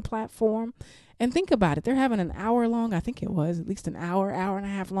not given a platform. And think about it. They're having an hour long, I think it was, at least an hour and a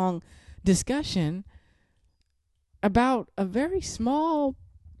half long discussion about a very small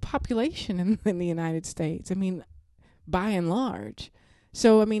population in the United States. I mean, by and large,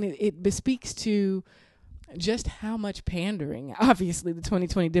 So, I mean, it bespeaks to just how much pandering, obviously, the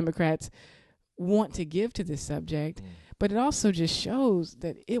 2020 Democrats want to give to this subject. But it also just shows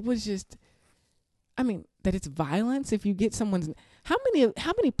that it was just, I mean, that it's violence. If you get someone's, how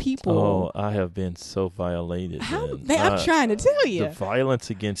many people? Oh, I have been so violated. I'm trying to tell you. The violence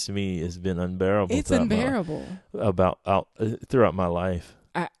against me has been unbearable. It's unbearable. Throughout my life.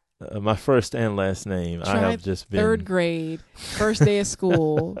 My first and last name, I have just been. 3rd grade, first day of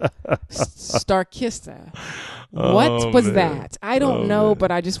school, Starkista. What was that? I don't know,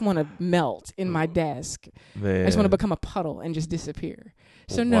 but I just want to melt in my desk. Man. I just want to become a puddle and just disappear.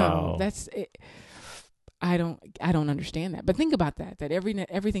 So no, that's it. I don't understand that. But think about that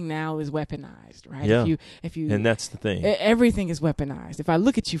everything now is weaponized, right? Yeah. If you and that's the thing. Everything is weaponized. If I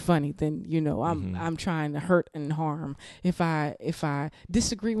look at you funny, then I'm trying to hurt and harm. If I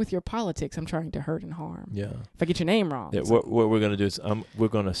disagree with your politics, I'm trying to hurt and harm. Yeah. If I get your name wrong. Yeah, what we're going to do is we're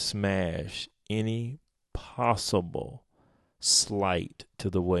going to smash any possible slight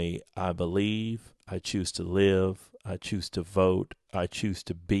to the way I believe, I choose to live, I choose to vote, I choose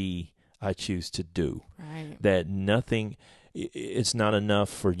to be, I choose to do. Right. That nothing, it's not enough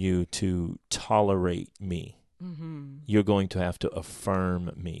for you to tolerate me. Mm-hmm. You're going to have to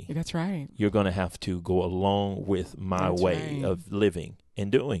affirm me. That's right. You're going to have to go along with my way of living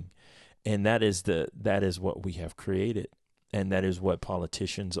and doing. And that is what we have created. And that is what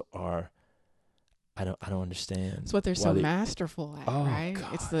politicians are. I don't understand. It's what they're so masterful at, right?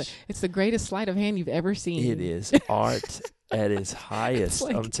 Gosh. It's the greatest sleight of hand you've ever seen. It is art at its highest.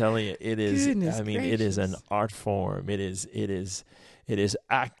 Like, I'm telling you, it is. I mean, gracious. It is an art form. It is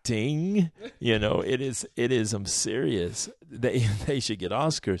acting. It is. I'm serious. They should get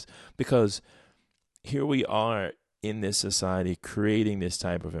Oscars because here we are in this society creating this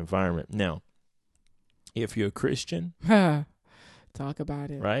type of environment. Now, if you're a Christian, talk about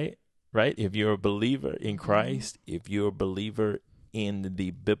it, right? Right? If you're a believer in Christ, if you're a believer in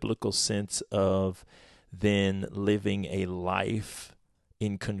the biblical sense of then living a life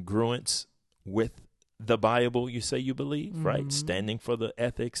in congruence with the Bible you say you believe, right? Standing for the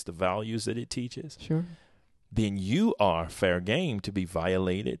ethics, the values that it teaches. Sure. Then you are fair game to be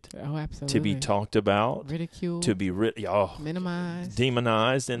violated. Oh, absolutely. To be talked about. Ridiculed. To be minimized.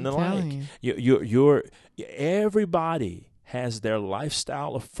 Demonized and the like. You're everybody has their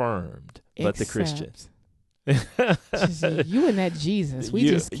lifestyle affirmed, but the Christians. You and that Jesus. We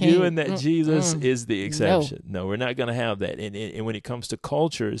just can't. You and that Jesus is the exception. No, we're not going to have that. And when it comes to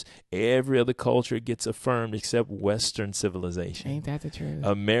cultures, every other culture gets affirmed except Western civilization. Ain't that the truth?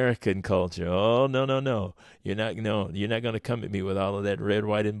 American culture. Oh, no. You're not going to come at me with all of that red,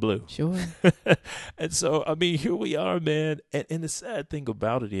 white, and blue. Sure. And so, I mean, here we are, man. And the sad thing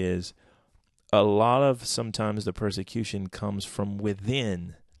about it is, a lot of sometimes the persecution comes from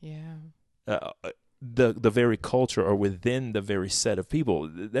within the very culture or within the very set of people.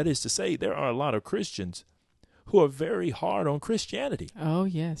 That is to say, there are a lot of Christians who are very hard on Christianity. Oh,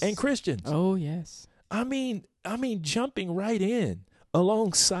 yes. And Christians. Oh, yes. I mean, jumping right in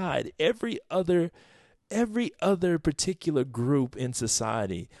alongside every other particular group in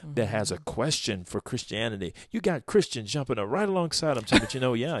society that has a question for Christianity. You got Christians jumping up right alongside them. But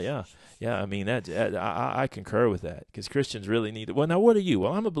yeah. I mean, I concur with that because Christians really need it. Well, now what are you?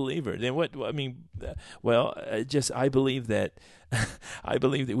 Well, I'm a believer. Then what? I mean, I believe that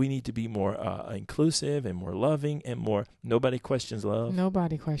we need to be more inclusive and more loving and more. Nobody questions love.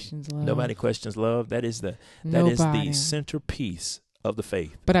 Nobody questions love. Nobody questions love. That is the centerpiece of the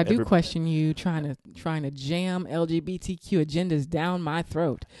faith. But I do question you trying to jam LGBTQ agendas down my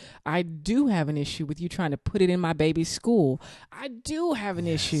throat. I do have an issue with you trying to put it in my baby's school. I do have an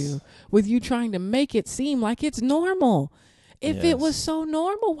issue with you trying to make it seem like it's normal. If it was so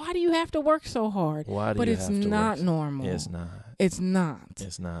normal, why do you have to work so hard? But it's not normal. It's not. It's not.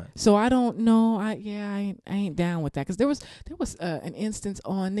 It's not. So I don't know. I ain't down with that because there was an instance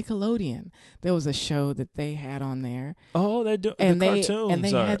on Nickelodeon. There was a show that they had on there. Oh, they're doing the cartoons. And they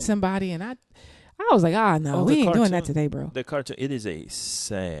had somebody, and I was like, no, we ain't doing that today, bro. The cartoon. It is a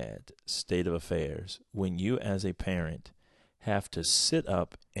sad state of affairs when you, as a parent, have to sit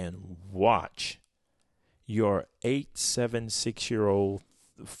up and watch your 8, 7, 6-year-old,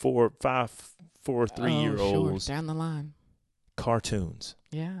 4, 5, 4, 3-year-olds down the line cartoons.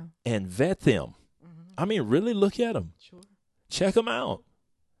 Yeah. And vet them. I mean, really look at them. Sure. Check them out.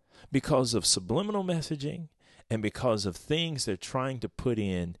 Because of subliminal messaging and because of things they're trying to put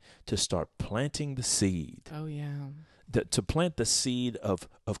in to start planting the seed. Oh, yeah. to plant the seed of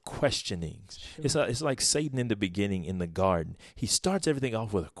questioning. Sure. It's like Satan in the beginning in the garden. He starts everything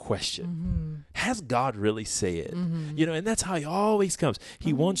off with a question. Has God really said? And that's how he always comes.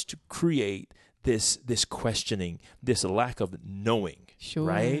 He wants to create this questioning, this lack of knowing,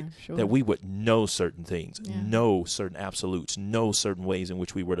 right? Sure. That we would know certain things, know certain absolutes, know certain ways in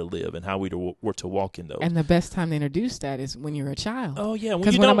which we were to live and how we were to walk in those. And the best time to introduce that is when you're a child. Oh, yeah.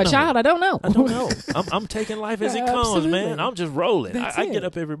 Because when I'm a child, I don't know. I don't know. I'm taking life as it comes, man. I'm just rolling. I get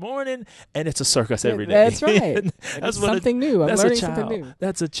up every morning, and it's a circus every day. That's right. That's something new. I'm learning something new.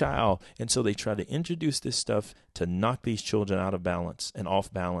 That's a child. And so they try to introduce this stuff to knock these children out of balance and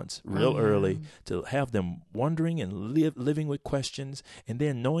off balance real early, to have them wondering and living with questions, and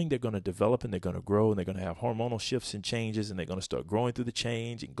then knowing they're going to develop and they're going to grow and they're going to have hormonal shifts and changes, and they're going to start growing through the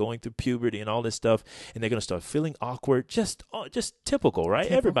change and going through puberty and all this stuff, and they're going to start feeling awkward, just typical, right?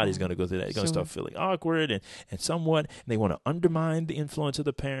 Typical. Everybody's going to go through that. They're going to start feeling awkward and somewhat, and they want to undermine the influence of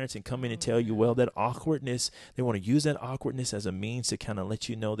the parents and come in and tell you, well, that awkwardness, they want to use that awkwardness as a means to kind of let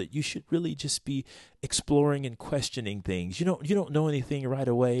you know that you should really just be exploring and questioning things. You don't know anything right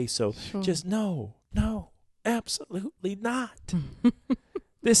away, so just no, absolutely not.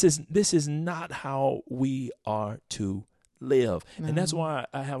 This is not how we are to live. No. And that's why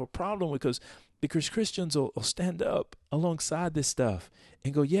I have a problem, because Christians will stand up alongside this stuff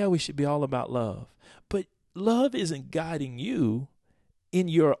and go, yeah, we should be all about love. But love isn't guiding you in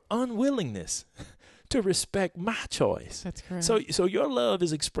your unwillingness to respect my choice. That's correct. So your love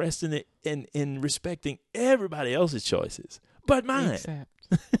is expressed in respecting everybody else's choices, but mine.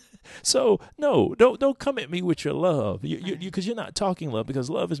 So no, don't come at me with your love, because you're not talking love, because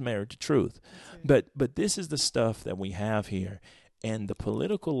love is married to truth. But this is the stuff that we have here, and the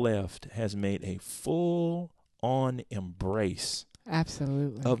political left has made a full-on embrace,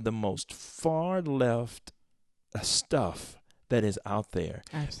 absolutely, of the most far left stuff that is out there.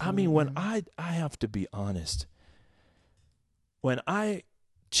 Absolutely. I mean, when I have to be honest, when I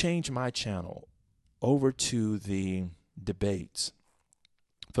change my channel over to the debates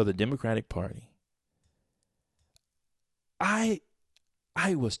for the Democratic Party, I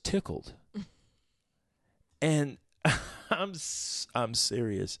was tickled, and I'm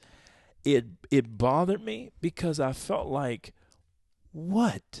serious. It bothered me, because I felt like,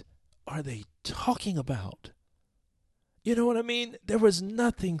 what are they talking about? You know what I mean? There was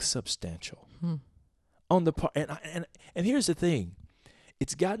nothing substantial on the part, and here's the thing: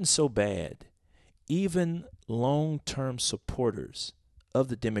 it's gotten so bad, even long-term supporters of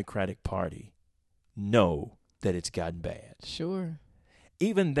the Democratic Party know that it's gotten bad. Sure.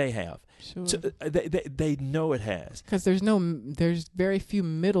 Even they have. Sure. So they know it has. Because there's very few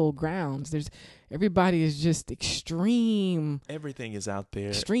middle grounds. Everybody is just extreme. Everything is out there.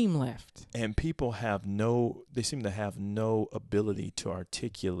 Extreme left. And people they seem to have no ability to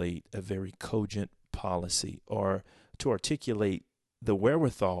articulate a very cogent policy, or to articulate the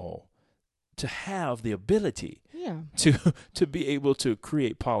wherewithal to have the ability to be able to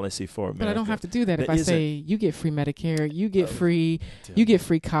create policy for America. But I don't have to do that if I say, you get free Medicare, you get free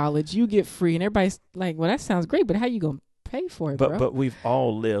college, you get free, and everybody's like, well, that sounds great, but how you going to pay for it, bro? But we've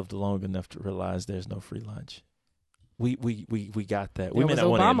all lived long enough to realize there's no free lunch. We got that. We may not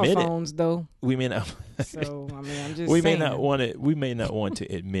want to admit it. Phones, though. We may not. So I mean, I'm just. We may not want to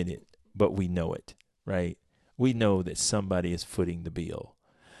admit it, but we know it, right? We know that somebody is footing the bill,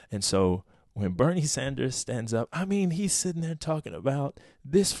 and so when Bernie Sanders stands up, I mean, he's sitting there talking about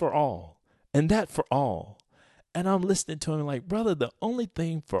this for all and that for all. And I'm listening to him like, brother, the only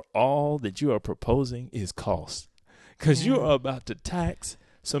thing for all that you are proposing is cost. Because you are about to tax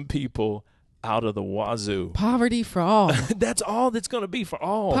some people out of the wazoo. Poverty for all. That's all that's going to be for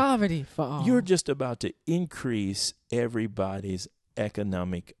all. Poverty for all. You're just about to increase everybody's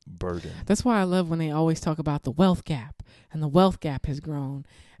economic burden. That's why I love when they always talk about the wealth gap, and the wealth gap has grown.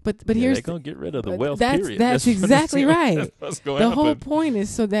 But here's they're gonna get rid of the wealth. That's exactly right. The whole point is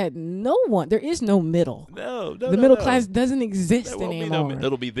so that there is no middle. The middle class doesn't exist anymore.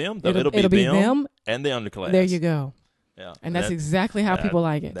 It'll be them. It'll be them and the underclass. There you go. Yeah, and that's exactly how people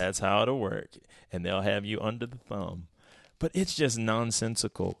like it. That's how it'll work, and they'll have you under the thumb. But it's just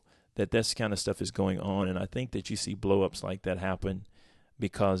nonsensical that this kind of stuff is going on, and I think that you see blow-ups like that happen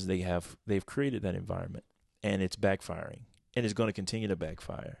because they've created that environment, and it's backfiring. And it's going to continue to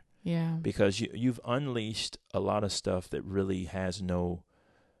backfire. Yeah. Because you've unleashed a lot of stuff that really has no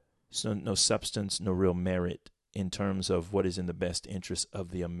substance, no real merit in terms of what is in the best interest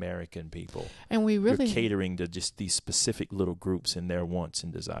of the American people. And you're catering to just these specific little groups and their wants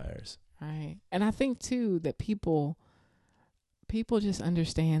and desires. Right. And I think too that people people just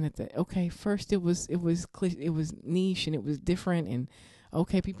understand that okay, first it was niche and it was different, and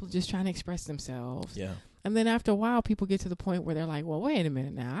okay, people just trying to express themselves. Yeah. And then after a while, people get to the point where they're like, well, wait a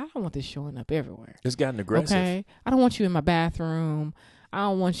minute now. I don't want this showing up everywhere. It's gotten aggressive. Okay. I don't want you in my bathroom. I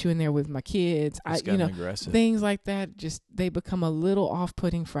don't want you in there with my kids. It's gotten aggressive. Things like that, just they become a little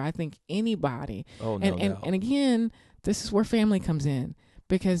off-putting for, I think, anybody. Oh, no doubt. And again, this is where family comes in,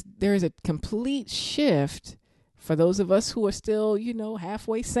 because there is a complete shift for those of us who are still,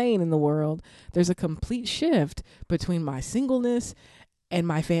 halfway sane in the world. There's a complete shift between my singleness and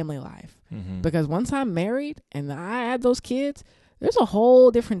my family life. Mm-hmm. Because once I'm married and I had those kids, there's a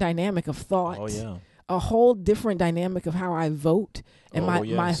whole different dynamic of thought. Oh, yeah. A whole different dynamic of how I vote, and my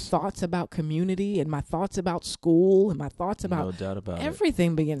yes. thoughts about community, and my thoughts about school, and my thoughts about no doubt about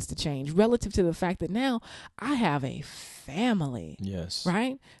everything begins to change relative to the fact that now I have a family. Yes.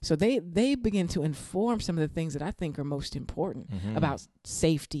 Right? So they begin to inform some of the things that I think are most important about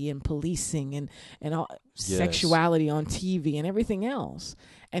safety and policing and all sexuality on TV and everything else.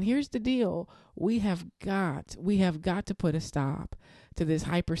 And here's the deal. We have got to put a stop to this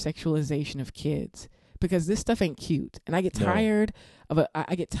hypersexualization of kids, because this stuff ain't cute. And I get tired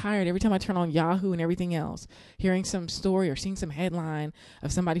I get tired every time I turn on Yahoo and everything else, hearing some story or seeing some headline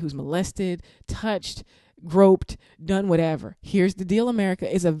of somebody who's molested, touched, groped, done whatever. Here's the deal,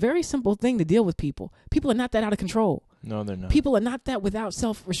 America. It's a very simple thing to deal with people. People are not that out of control. No, they're not. People are not that without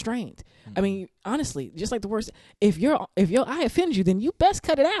self-restraint. Mm-hmm. I mean, honestly, just like the words, if I offend you, then you best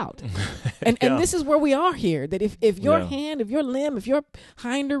cut it out. And this is where we are here. That if your hand, if your limb, if your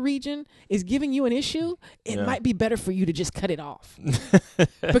hinder region is giving you an issue, it might be better for you to just cut it off.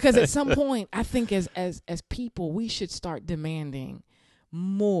 Because at some point, I think as people, we should start demanding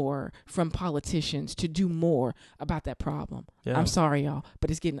more from politicians to do more about that problem. Yeah. I'm sorry, y'all,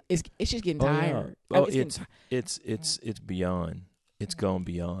 but it's just getting tired. Yeah. Oh, it's beyond. It's gone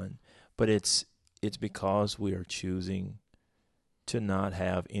beyond. But it's because we are choosing to not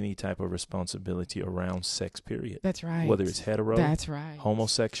have any type of responsibility around sex, period. That's right. Whether it's hetero, that's right,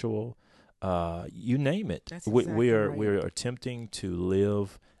 homosexual, you name it. That's exactly right. We're attempting to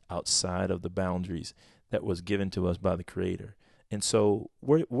live outside of the boundaries that was given to us by the Creator. And so,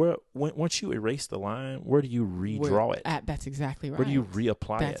 once you erase the line, where do you redraw it? That's exactly right. Where do you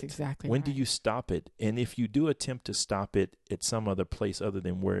reapply it? That's exactly right. When do you stop it? And if you do attempt to stop it at some other place other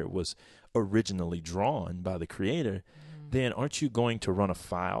than where it was originally drawn by the Creator, then aren't you going to run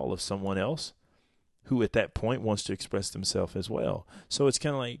afoul of someone else who at that point wants to express themselves as well? So it's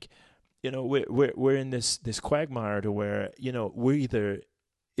kind of like, we're in this quagmire to where, we're either,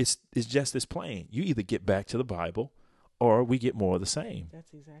 it's just this plain. You either get back to the Bible, or we get more of the same.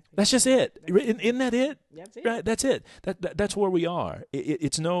 That's just it. Isn't that it? That's it. Right. That's it. That's where we are.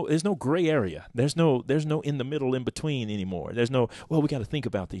 There's no gray area. There's no in the middle, in between anymore. There's no, we got to think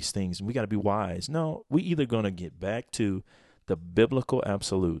about these things and we got to be wise. No, we either going to get back to the biblical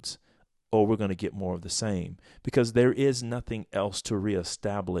absolutes, or we're going to get more of the same, because there is nothing else to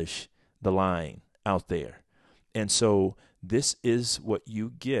reestablish the line out there. And so this is what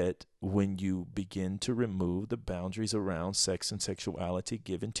you get when you begin to remove the boundaries around sex and sexuality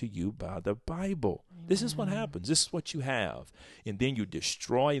given to you by the Bible. Mm-hmm. This is what happens. This is what you have. And then you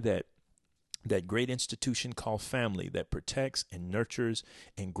destroy that great institution called family that protects and nurtures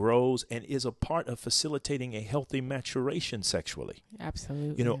and grows and is a part of facilitating a healthy maturation sexually.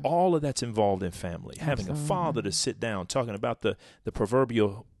 Absolutely. All of that's involved in family. Absolutely. Having a father to sit down, talking about the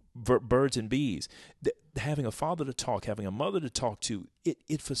proverbial birds and bees, having a father to talk, having a mother to talk to,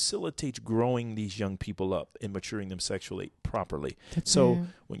 it facilitates growing these young people up and maturing them sexually properly.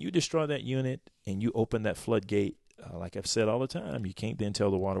 When you destroy that unit and you open that floodgate, like I've said all the time, you can't then tell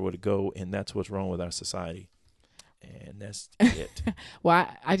the water where to go, and that's what's wrong with our society. And that's it. Well,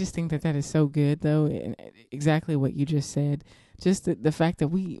 I just think that is so good, though, and exactly what you just said. Just the fact that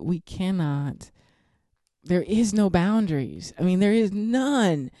we cannot. There is no boundaries. I mean, there is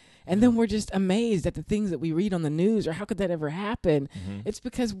none. And then we're just amazed at the things that we read on the news, or how could that ever happen? Mm-hmm. It's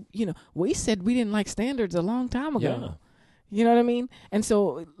because, we said we didn't like standards a long time ago. Yeah. You know what I mean? And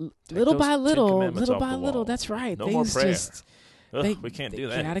so little by little, that's right. No things more prayer. Just, we can't do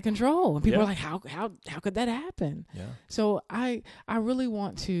that. Get out of control. And people are like, how could that happen? Yeah. So I really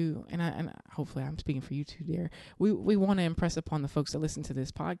want to, and hopefully I'm speaking for you too, dear. We want to impress upon the folks that listen to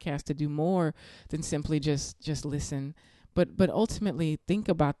this podcast to do more than simply just listen, but ultimately think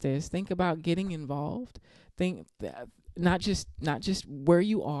about this. Think about getting involved. Think not just where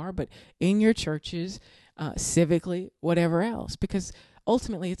you are, but in your churches, civically, whatever else, because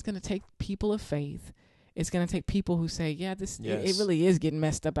ultimately it's going to take people of faith It's going to take people who say, yeah, Yes. it really is getting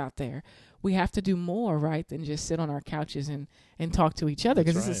messed up out there. We have to do more, right, than just sit on our couches and talk to each other,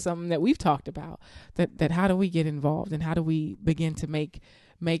 because That's this is right. something that we've talked about, that how do we get involved and how do we begin to make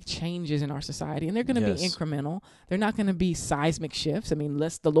changes in our society. And they're going to be Yes. incremental. They're not going to be seismic shifts. I mean,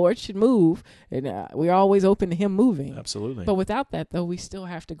 the Lord should move, and we're always open to him moving. Absolutely. But without that, though, we still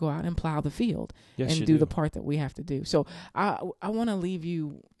have to go out and plow the field Yes, you and do the do. part that we have to do. So I want to leave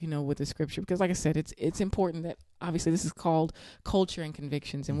you, with the scripture, because like I said, it's important that obviously this is called Culture and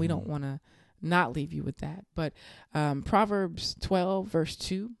Convictions, and we don't want to not leave you with that. But Proverbs 12, verse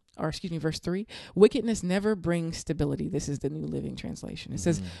 3, wickedness never brings stability. This is the New Living Translation. It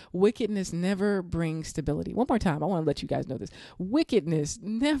says, wickedness never brings stability. One more time, I want to let you guys know this. Wickedness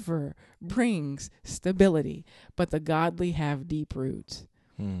never brings stability, but the godly have deep roots.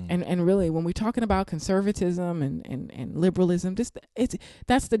 And really, when we're talking about conservatism and liberalism,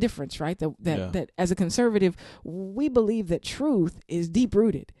 that's the difference, right? That as a conservative, we believe that truth is deep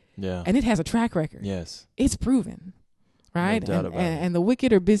rooted. Yeah. And it has a track record. Yes. It's proven. Right? No doubt about it. And the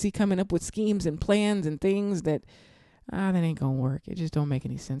wicked are busy coming up with schemes and plans and things that ain't gonna work. It just don't make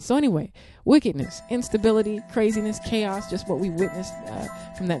any sense. So anyway, wickedness, instability, craziness, chaos, just what we witnessed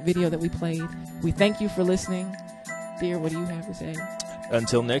from that video that we played. We thank you for listening. Dear, what do you have to say?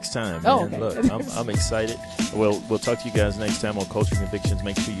 Until next time, man. Oh, okay. Look, I'm excited. We'll talk to you guys next time on Culture Convictions.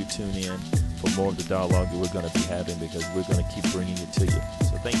 Make sure you tune in for more of the dialogue that we're going to be having, because we're going to keep bringing it to you.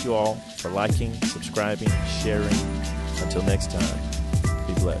 So thank you all for liking, subscribing, sharing. Until next time,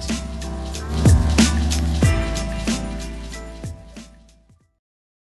 be blessed.